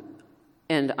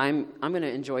 And I'm going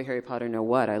to enjoy Harry Potter no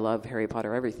what. I love Harry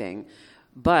Potter everything.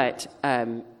 But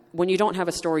when you don't have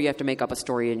a story, you have to make up a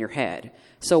story in your head.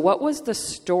 So what was the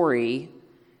story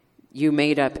you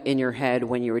made up in your head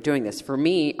when you were doing this? For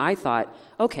me, I thought,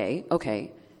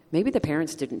 okay, maybe the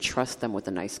parents didn't trust them with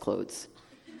the nice clothes.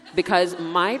 Because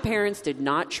my parents did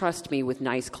not trust me with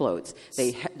nice clothes.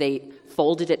 They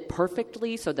folded it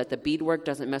perfectly so that the beadwork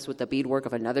doesn't mess with the beadwork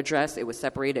of another dress. It was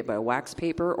separated by wax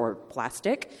paper or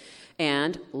plastic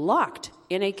and locked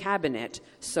in a cabinet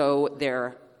so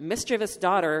their mischievous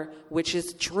daughter, which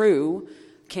is true,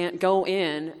 can't go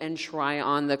in and try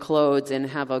on the clothes and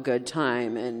have a good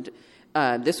time. And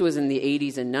this was in the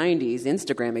 80s and 90s.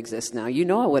 Instagram exists now.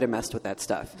 I would have messed with that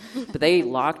stuff. But they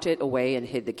locked it away and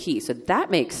hid the key. So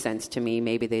that makes sense to me.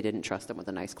 Maybe they didn't trust them with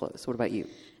the nice clothes. What about you?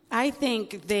 I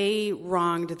think they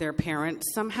wronged their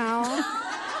parents somehow.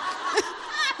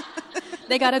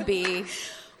 They got a B.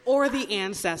 Or the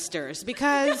ancestors.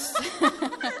 Because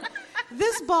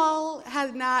this ball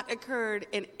had not occurred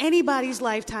in anybody's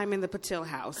lifetime in the Patil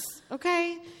house.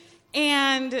 Okay?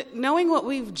 And knowing what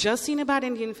we've just seen about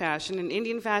Indian fashion, and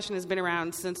Indian fashion has been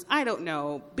around since, I don't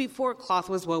know, before cloth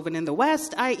was woven in the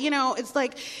West. It's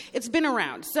like, it's been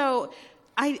around. So,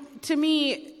 to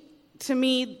me,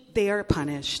 they are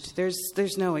punished.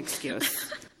 There's no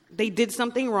excuse. They did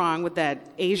something wrong with that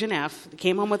Asian F,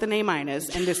 came home with an A-, and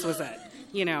this was it,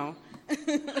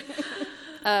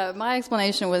 My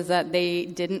explanation was that they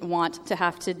didn't want to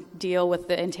have to deal with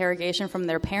the interrogation from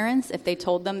their parents if they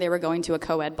told them they were going to a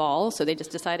co-ed ball. So they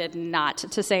just decided not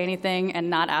to say anything and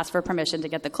not ask for permission to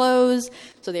get the clothes.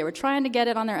 So they were trying to get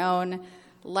it on their own.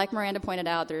 Like Miranda pointed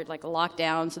out, they're locked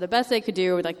down. So the best they could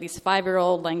do were these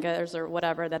 5-year-old lengas or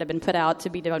whatever that had been put out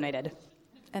to be donated.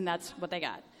 And that's what they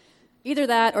got. Either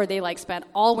that or they spent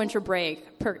all winter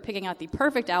break picking out the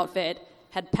perfect outfit,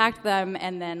 had packed them,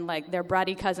 and then their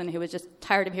bratty cousin who was just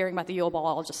tired of hearing about the Yule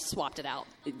Ball just swapped it out.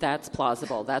 That's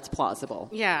plausible.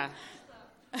 Yeah.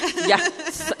 Yeah,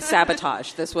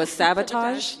 sabotage. This was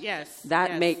sabotage. Yes.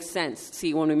 That makes sense.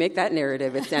 See, when we make that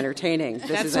narrative, it's entertaining.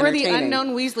 This is where the entertaining.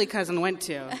 unknown Weasley cousin went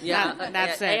to. Yeah,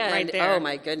 that's it right there. Oh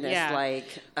my goodness!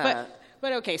 Yeah.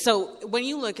 But okay, so when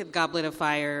you look at Goblet of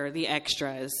Fire, the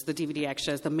extras, the DVD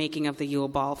extras, the making of the Yule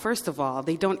Ball, first of all,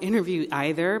 they don't interview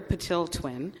either Patil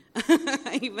twin,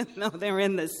 even though they're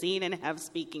in the scene and have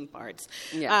speaking parts.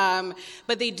 Yeah.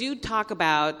 But they do talk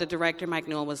about, the director Mike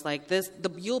Newell was like,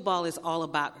 the Yule Ball is all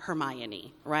about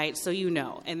Hermione, right? So you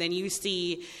know. And then you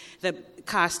see the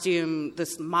costume,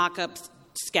 this mock-up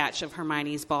sketch of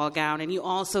Hermione's ball gown, and you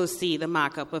also see the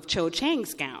mock-up of Cho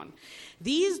Chang's gown.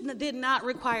 These did not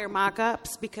require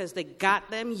mock-ups because they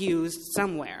got them used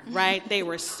somewhere, right? They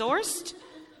were sourced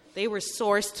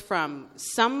from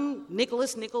some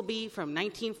Nicholas Nickleby from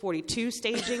 1942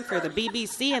 staging for the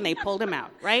BBC, and they pulled him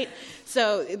out, right?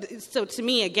 So to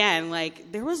me, again,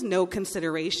 like, there was no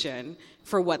consideration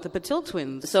for what the Patil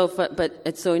twins. But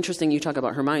it's so interesting you talk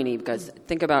about Hermione, because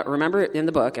remember in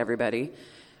the book, everybody,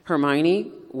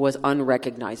 Hermione was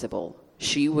unrecognizable.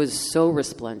 She was so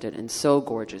resplendent and so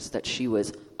gorgeous that she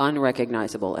was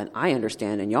unrecognizable. And I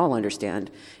understand, and y'all understand,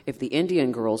 if the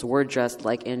Indian girls were dressed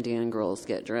like Indian girls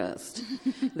get dressed,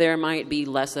 there might be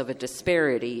less of a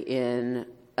disparity in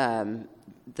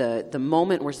the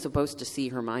moment we're supposed to see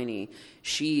Hermione.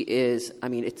 She is, I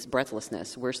mean, it's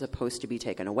breathlessness. We're supposed to be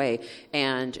taken away.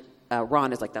 And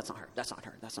Ron is like, that's not her, that's not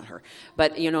her, that's not her.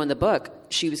 But, you know, in the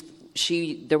book,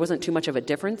 there wasn't too much of a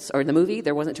difference, or in the movie,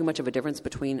 there wasn't too much of a difference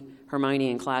between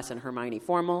Hermione in class and Hermione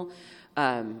formal.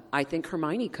 I think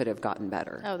Hermione could have gotten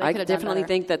better. Oh, I definitely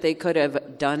think that they could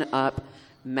have done up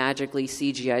magically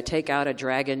CGI, take out a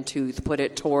dragon tooth, put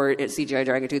it toward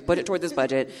this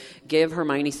budget, give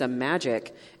Hermione some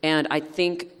magic. And I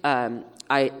think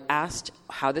I asked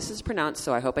how this is pronounced,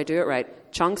 so I hope I do it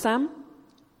right. Cheongsam?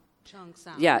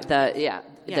 Cheongsam. Yeah,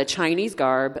 the Chinese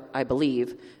garb, I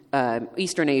believe,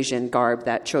 Eastern Asian garb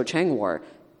that Cho Chang wore,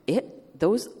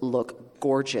 those look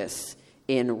gorgeous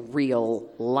in real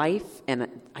life, and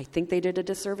I think they did a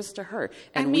disservice to her.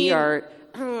 And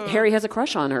Harry has a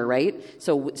crush on her, right?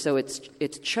 So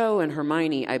it's Cho and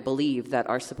Hermione, I believe, that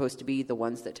are supposed to be the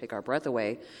ones that take our breath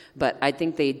away. But I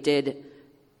think they did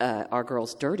our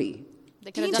girls dirty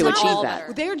to achieve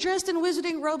that. They're dressed in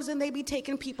wizarding robes and they be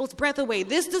taking people's breath away.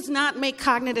 This does not make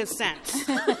cognitive sense.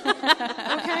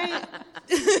 Okay?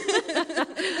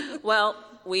 Well,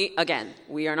 we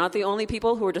are not the only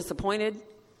people who are disappointed.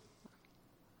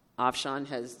 Afshan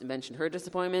has mentioned her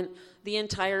disappointment. The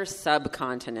entire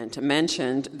subcontinent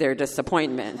mentioned their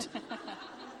disappointment.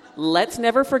 Let's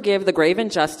never forgive the grave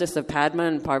injustice of Padma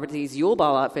and Parvati's Yule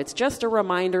Ball outfits. Just a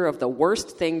reminder of the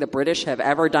worst thing the British have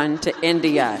ever done to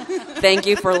India. Thank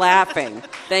you for laughing.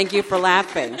 Thank you for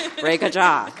laughing. Rekha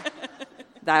Jha.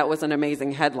 That was an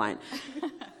amazing headline.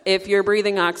 If you're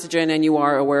breathing oxygen and you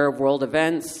are aware of world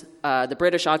events, the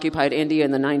British occupied India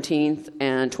in the 19th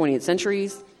and 20th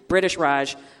centuries. British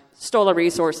Raj stole our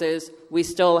resources. We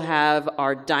still have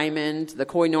our diamond, the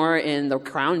Koh-i-Noor, in the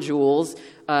crown jewels.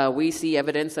 We see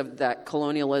evidence of that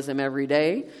colonialism every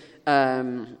day.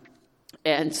 And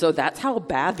so that's how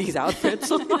bad these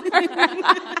outfits are.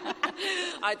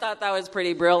 I thought that was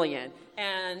pretty brilliant.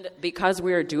 And because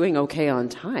we are doing okay on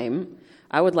time,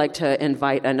 I would like to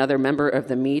invite another member of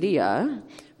the media.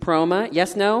 Proma,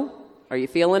 yes, no? Are you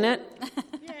feeling it?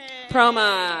 Yay.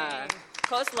 Proma.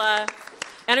 Khosla.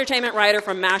 Entertainment writer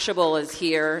from Mashable is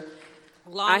here.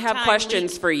 I have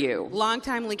questions for you.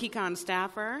 Longtime LeakyCon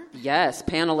staffer. Yes,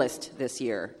 panelist this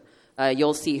year.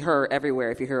 You'll see her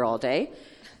everywhere if you're here all day.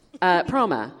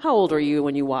 Proma, how old were you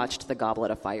when you watched The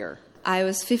Goblet of Fire? I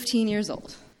was 15 years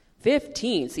old.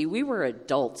 15. See, we were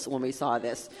adults when we saw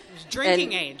this. It was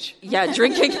drinking age. Yeah,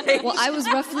 drinking age. Well, I was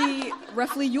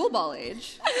roughly Yule Ball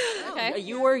age. Okay.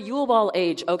 You were Yule Ball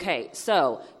age. Okay,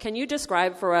 so can you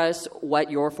describe for us what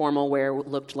your formal wear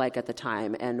looked like at the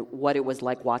time and what it was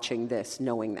like watching this,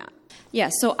 knowing that? Yeah,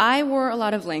 so I wore a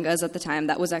lot of lehengas at the time.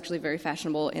 That was actually very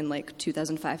fashionable in like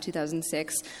 2005,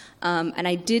 2006. And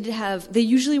I did have, they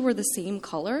usually were the same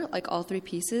color, like all three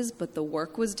pieces, but the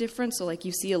work was different. So like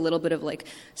you see a little bit of like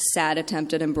sad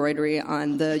attempt at embroidery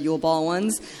on the Yule Ball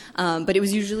ones. But it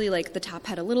was usually like the top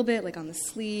had a little bit like on the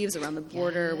sleeves, around the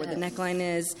border, where the neckline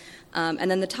is. And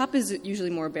then the top is usually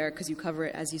more bare because you cover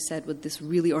it, as you said, with this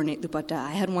really ornate dupatta.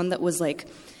 I had one that was like,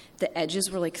 the edges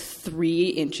were like 3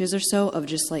 inches or so of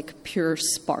just like pure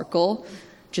sparkle,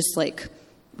 just like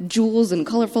jewels and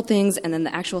colorful things, and then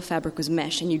the actual fabric was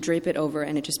mesh, and you drape it over,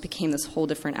 and it just became this whole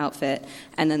different outfit.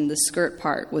 And then the skirt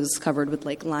part was covered with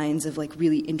like lines of like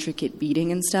really intricate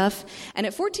beading and stuff. And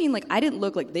at 14, like I didn't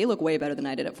look like, they look way better than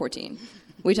I did at 14.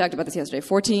 We talked about this yesterday.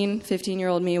 14,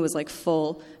 15-year-old me was like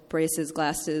full braces,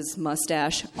 glasses,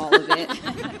 mustache, all of it.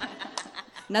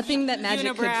 Nothing that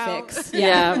magic could fix.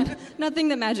 Yeah. Nothing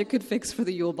that magic could fix for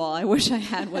the Yule Ball. I wish I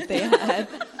had what they had.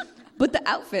 But the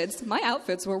outfits, my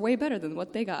outfits were way better than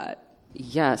what they got.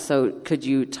 Yeah, so could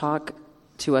you talk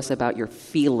to us about your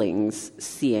feelings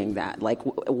seeing that? Like,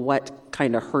 what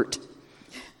kind of hurt?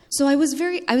 So I was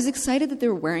excited that they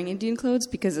were wearing Indian clothes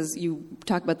because as you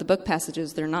talk about the book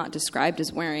passages, they're not described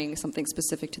as wearing something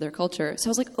specific to their culture. So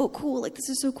I was like, oh, cool, like this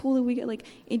is so cool that we get like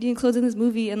Indian clothes in this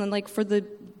movie. And then like for the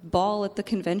ball at the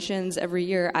conventions every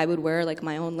year, I would wear like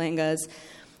my own langas.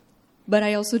 But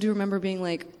I also do remember being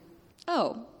like,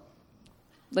 oh,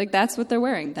 like that's what they're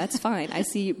wearing. That's fine. I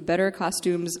see better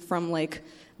costumes from like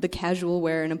the casual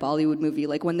wear in a Bollywood movie.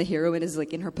 Like when the heroine is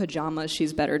like in her pajamas,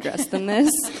 she's better dressed than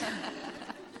this.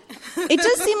 It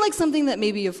does seem like something that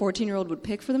maybe a 14-year-old would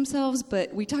pick for themselves,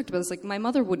 but we talked about this. Like, my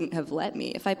mother wouldn't have let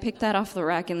me. If I picked that off the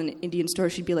rack in an Indian store,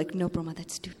 she'd be like, no, Brahma,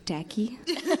 that's too tacky.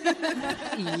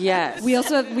 Yes. We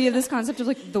have this concept of,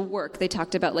 like, the work. They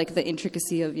talked about, like, the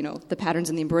intricacy of, you know, the patterns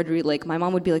in the embroidery. Like, my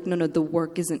mom would be like, no, the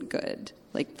work isn't good.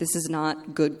 Like, this is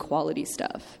not good quality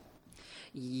stuff.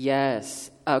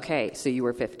 Yes. Okay, so you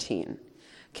were 15.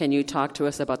 Can you talk to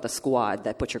us about the squad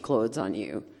that put your clothes on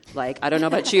you? Like, I don't know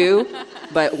about you,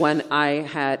 but when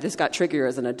this got trickier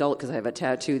as an adult because I have a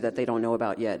tattoo that they don't know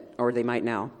about yet, or they might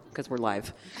now because we're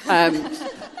live.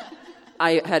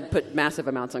 I had put massive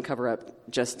amounts on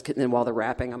cover-up just and while they're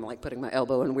wrapping, I'm like putting my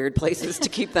elbow in weird places to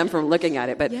keep them from looking at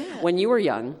it. But when you were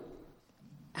young,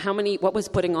 what was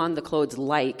putting on the clothes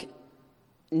like,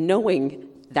 knowing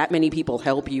that many people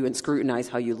help you and scrutinize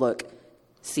how you look,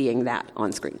 seeing that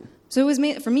on screen? So it was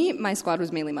for me, my squad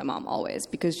was mainly my mom always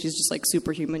because she's just like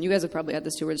superhuman. You guys have probably had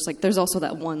this too, where it's like there's also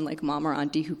that one like mom or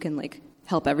auntie who can like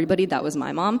help everybody. That was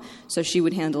my mom, so she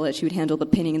would handle it. She would handle the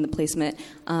pinning and the placement.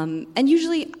 And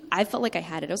usually, I felt like I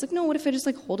had it. I was like, no, what if I just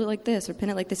like hold it like this or pin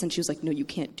it like this? And she was like, no, you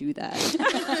can't do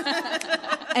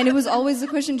that. And it was always the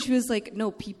question. She was like,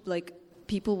 no,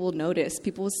 people will notice.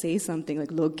 People will say something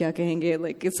like, log kya kahenge?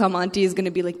 Like, some auntie is going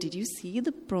to be like, did you see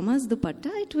the Brahma's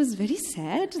dupatta? It was very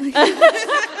sad. Like,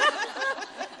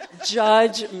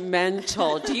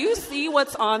 judgmental. Do you see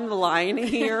what's on the line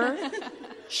here?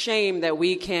 Shame that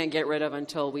we can't get rid of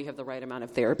until we have the right amount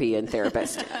of therapy and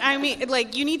therapist. I mean,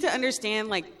 like, you need to understand,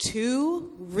 like,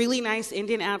 2 really nice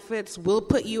Indian outfits will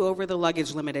put you over the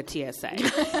luggage limit at TSA.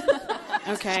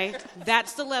 Okay?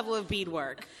 That's the level of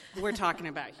beadwork we're talking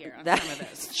about here on some of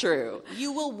this. That's true.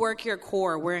 You will work your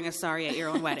core wearing a sari at your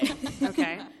own wedding.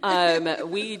 Okay?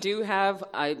 We do have...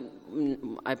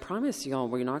 I promise y'all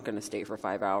we're not going to stay for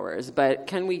 5 hours, but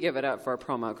can we give it up for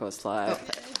Promo Coast Live?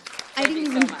 I didn't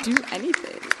even do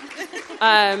anything.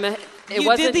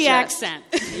 You did the accent.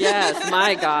 Yes,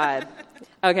 my God.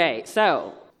 Okay,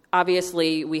 so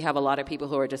obviously we have a lot of people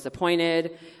who are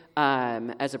disappointed.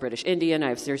 As a British Indian, I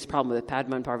have a serious problem with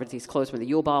Padma and Parvati's clothes from the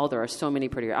Yule Ball. There are so many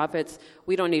prettier outfits.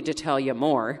 We don't need to tell you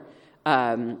more.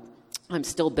 I'm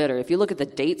still bitter. If you look at the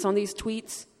dates on these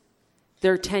tweets,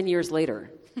 they're 10 years later.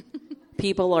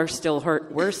 People are still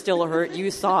hurt. We're still hurt.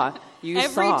 You saw.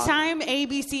 Every time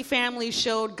ABC Family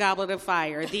showed Goblet of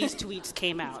Fire, these tweets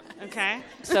came out, okay?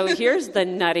 So here's the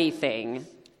nutty thing.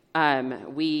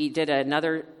 We did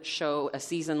another show a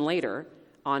season later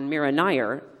on Meera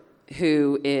Nair,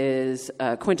 who is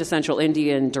a quintessential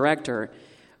Indian director.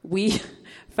 We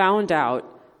found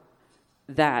out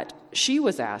that she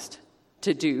was asked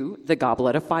to do the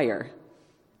Goblet of Fire.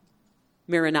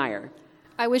 Meera Nair.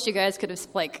 I wish you guys could have,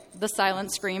 like, the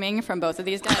silent screaming from both of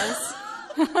these guys.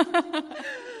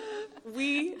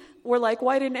 We were like,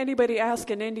 why didn't anybody ask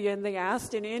an Indian? They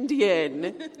asked an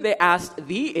Indian. They asked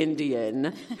the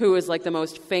Indian, who is like the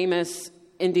most famous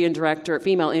Indian director,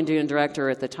 female Indian director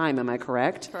at the time. Am I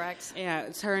correct? Correct. Yeah,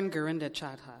 it's her and Garinda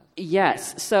Chadha.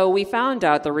 Yes. So we found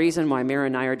out the reason why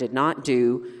Meera Nair did not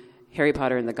do Harry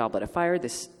Potter and the Goblet of Fire.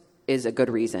 This is a good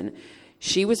reason.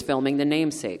 She was filming The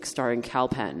Namesake, starring Kal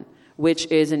Penn, which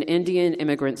is an Indian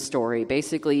immigrant story.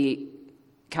 Basically,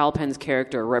 Kal Penn's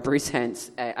character represents,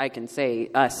 I can say,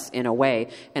 us in a way,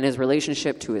 and his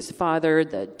relationship to his father,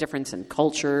 the difference in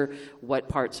culture, what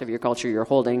parts of your culture you're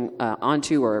holding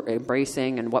onto or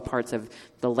embracing, and what parts of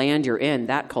the land you're in,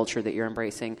 that culture that you're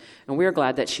embracing. And we're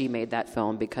glad that she made that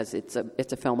film because it's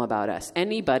a film about us.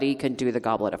 Anybody can do the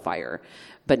Goblet of Fire,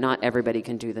 but not everybody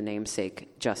can do The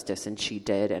Namesake justice, and she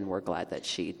did, and we're glad that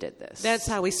she did this. That's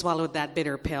how we swallowed that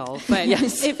bitter pill. But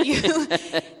yes.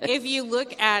 if you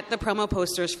look at the promo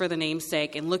posters for The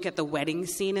Namesake and look at the wedding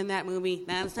scene in that movie,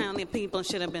 that's how the people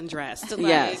should have been dressed.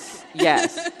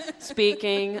 Yes.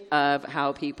 Speaking of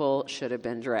how people should have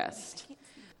been dressed.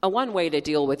 one way to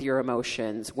deal with your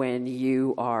emotions when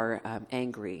you are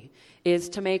angry is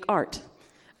to make art.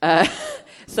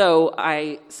 So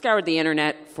I scoured the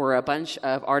internet for a bunch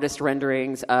of artist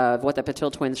renderings of what the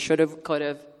Patil twins could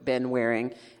have been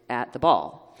wearing at the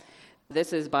ball.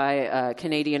 This is by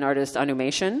Canadian artist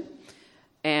Anumation,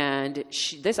 and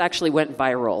this actually went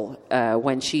viral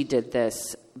when she did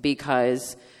this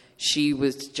because she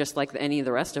was just like any of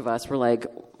the rest of us. We're like,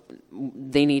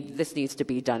 this needs to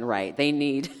be done right. They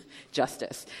need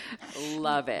justice.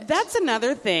 Love it. That's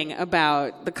another thing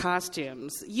about the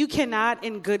costumes. You cannot,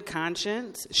 in good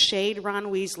conscience, shade Ron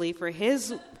Weasley for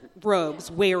his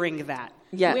robes wearing that.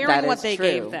 Yeah, wearing that what is they true.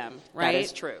 gave them, right? That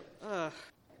is true. Ugh.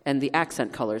 And the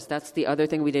accent colors. That's the other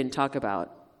thing we didn't talk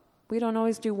about. We don't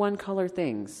always do one color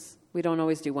things.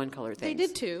 They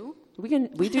did too.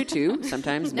 We do too.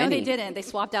 Sometimes No, many. they didn't. They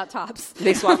swapped out tops.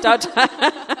 They swapped out.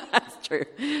 That's true.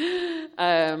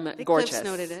 They Gorgeous. Cliff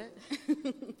noted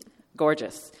it.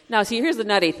 Gorgeous. Now, see, here's the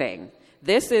nutty thing.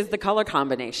 This is the color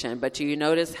combination, but do you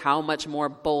notice how much more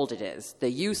bold it is? The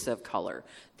use of color,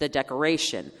 the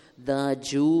decoration, the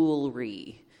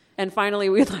jewelry. And finally,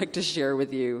 we'd like to share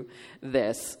with you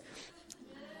this.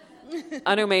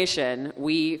 Anumation,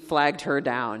 we flagged her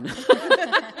down.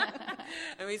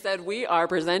 And we said, we are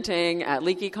presenting at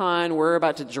LeakyCon. We're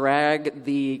about to drag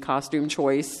the costume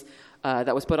choice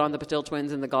that was put on the Patil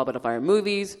twins in the Goblet of Fire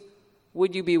movies.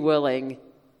 Would you be willing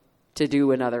to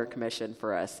do another commission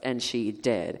for us? And she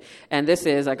did. And this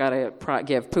is, I got to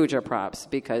give Pooja props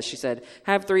because she said,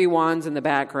 have 3 wands in the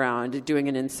background doing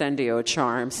an incendio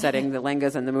charm, setting the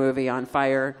Lengas in the movie on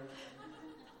fire.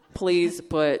 Please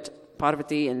put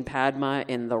Parvati and Padma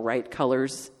in the right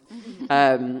colors.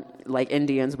 Like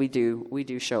Indians, we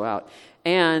do show out.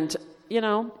 And,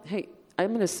 hey, I'm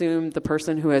going to assume the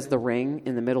person who has the ring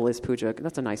in the middle is Pooja.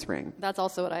 That's a nice ring. That's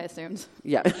also what I assumed.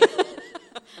 Yeah.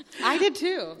 I did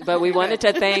too. But we wanted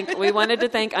to thank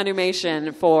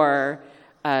Anumation for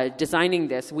designing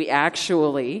this. We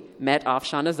actually met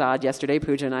Afshan Azad yesterday,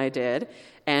 Pooja and I did,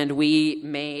 and we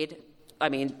made,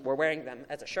 we're wearing them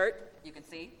as a shirt, you can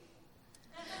see.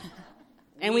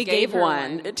 And we gave her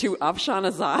one to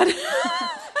Afshan Azad.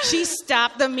 She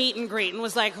stopped the meet and greet and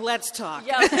was like, let's talk.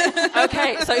 Yeah.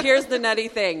 Okay, so here's the nutty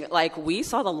thing. Like, we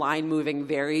saw the line moving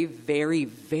very, very,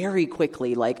 very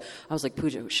quickly. Like, I was like,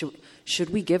 Pooja, should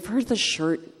we give her the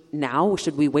shirt now?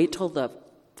 Should we wait till the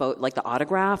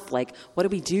autograph? Like, what do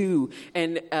we do?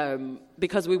 And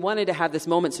because we wanted to have this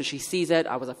moment so she sees it,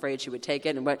 I was afraid she would take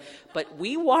it. But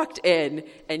we walked in,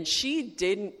 and she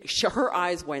didn't. Her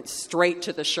eyes went straight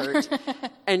to the shirt,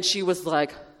 and she was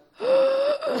like,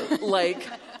 like,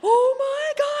 oh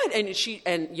my God!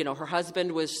 And her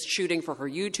husband was shooting for her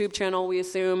YouTube channel, we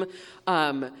assume.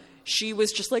 She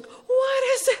was just like, what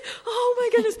is it? Oh my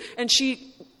goodness! And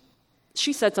she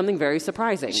said something very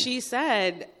surprising. She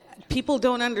said, people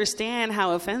don't understand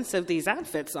how offensive these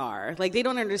outfits are. Like, they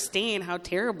don't understand how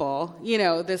terrible,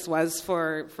 this was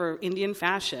for Indian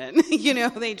fashion.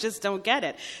 They just don't get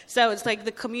it. So it's like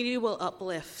the community will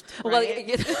uplift. Right?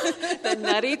 Well, the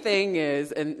nutty thing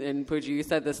is, and Pooja, you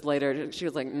said this later, she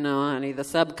was like, no, honey, the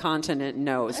subcontinent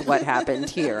knows what happened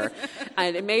here.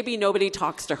 And maybe nobody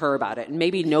talks to her about it. And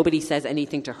maybe nobody says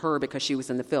anything to her because she was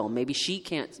in the film. Maybe she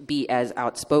can't be as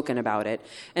outspoken about it.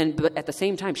 But at the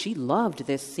same time, she loved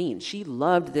this scene. She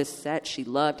loved this set. She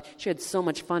had so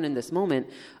much fun in this moment.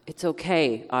 It's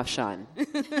okay, Afshan.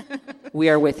 We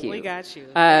are with you. We got you.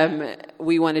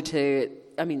 We wanted to,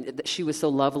 she was so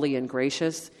lovely and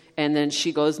gracious. And then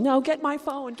she goes, no, get my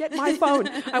phone.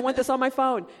 I want this on my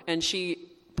phone. And she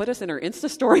put us in her Insta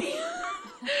story.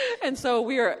 And so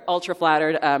we are ultra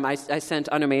flattered. I sent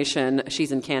Anumation,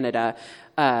 she's in Canada,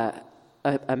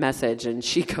 a message, and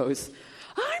she goes,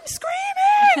 I'm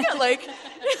screaming! Like...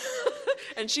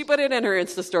 And she put it in her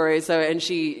Insta story, and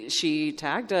she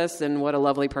tagged us, and what a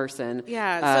lovely person.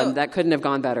 Yeah. That couldn't have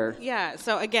gone better. Yeah.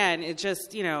 So again, it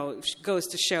just, goes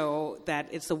to show that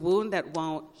it's a wound that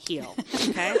won't heal.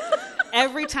 Okay?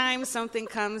 Every time something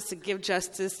comes to give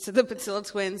justice to the Patil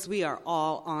twins, we are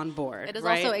all on board. It is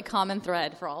right? also a common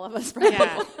thread for all of us.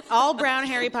 Yeah. All brown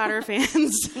Harry Potter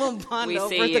fans will bond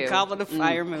over the Goblet of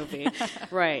Fire movie.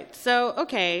 Right. So,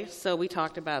 okay. So we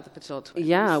talked about the Patil twins.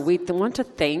 Yeah. We want to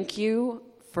thank you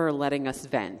for letting us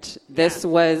vent.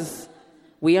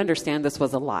 We understand this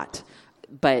was a lot,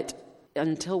 but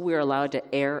until we're allowed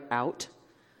to air out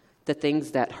the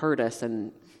things that hurt us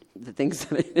and the things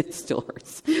that it still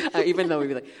hurts, even though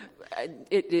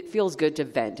it feels good to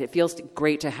vent. It feels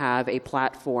great to have a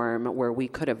platform where we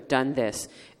could have done this,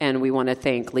 and we want to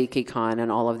thank LeakyCon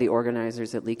and all of the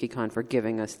organizers at LeakyCon for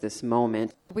giving us this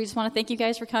moment. We just want to thank you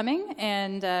guys for coming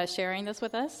and sharing this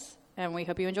with us, and we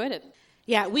hope you enjoyed it.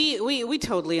 Yeah, we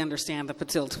totally understand the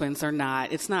Patil twins are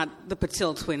not. It's not the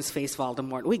Patil twins face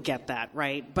Voldemort. We get that,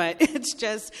 right? But it's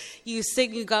just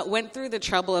went through the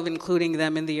trouble of including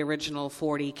them in the original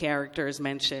 40 characters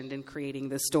mentioned in creating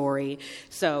the story.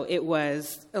 So it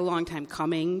was a long time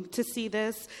coming to see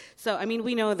this. So I mean,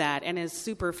 we know that, and as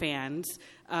super fans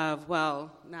of,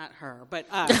 well, not her, but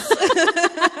us,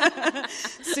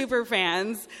 super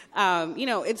fans,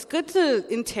 it's good to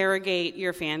interrogate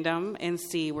your fandom and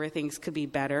see where things could be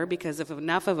better, because if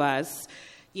enough of us,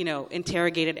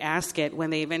 interrogate it, ask it, when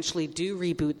they eventually do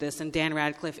reboot this and Dan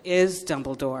Radcliffe is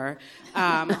Dumbledore,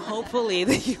 hopefully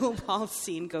the Yule Ball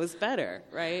scene goes better,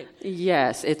 right?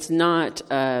 Yes, it's not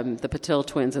the Patil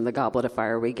twins and the Goblet of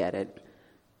Fire, we get it,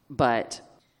 but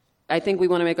I think we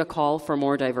want to make a call for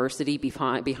more diversity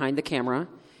behind the camera.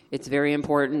 It's very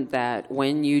important that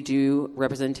when you do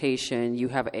representation, you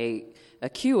have a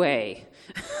QA,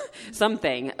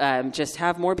 something. Just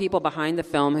have more people behind the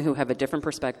film who have a different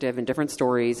perspective and different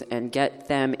stories, and get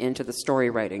them into the story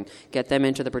writing, get them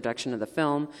into the production of the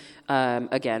film.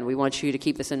 Again, we want you to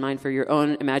keep this in mind for your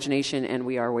own imagination, and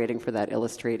we are waiting for that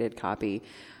illustrated copy.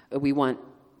 We want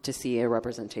to see a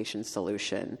representation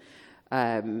solution.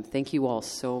 Thank you all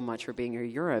so much for being here.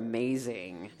 You're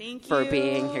amazing. Thank you for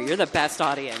being here. You're the best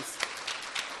audience.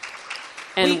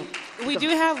 And we do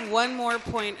have one more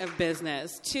point of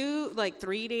business.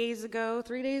 3 days ago,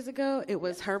 it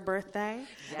was her birthday.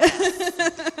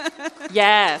 Yes.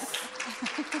 Yes.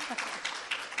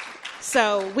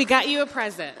 So we got you a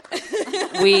present.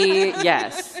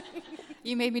 Yes.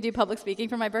 You made me do public speaking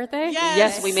for my birthday?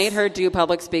 Yes, we made her do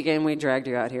public speaking. We dragged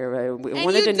you out here. We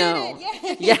wanted to know.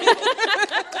 Yeah.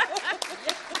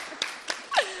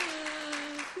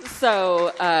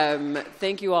 So,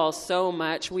 thank you all so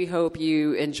much. We hope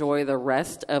you enjoy the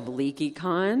rest of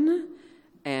LeakyCon.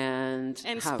 And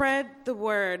spread the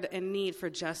word and need for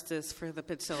justice for the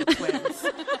Patil twins.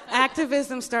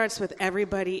 Activism starts with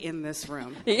everybody in this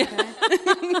room. Okay?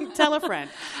 Tell a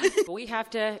friend. We have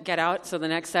to get out so the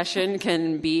next session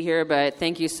can be here, but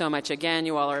thank you so much again.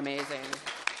 You all are amazing.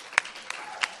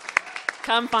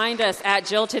 Come find us at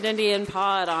Jilted Indian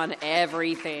Pod on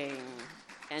everything,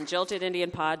 and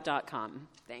jiltedindianpod.com.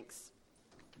 Thanks.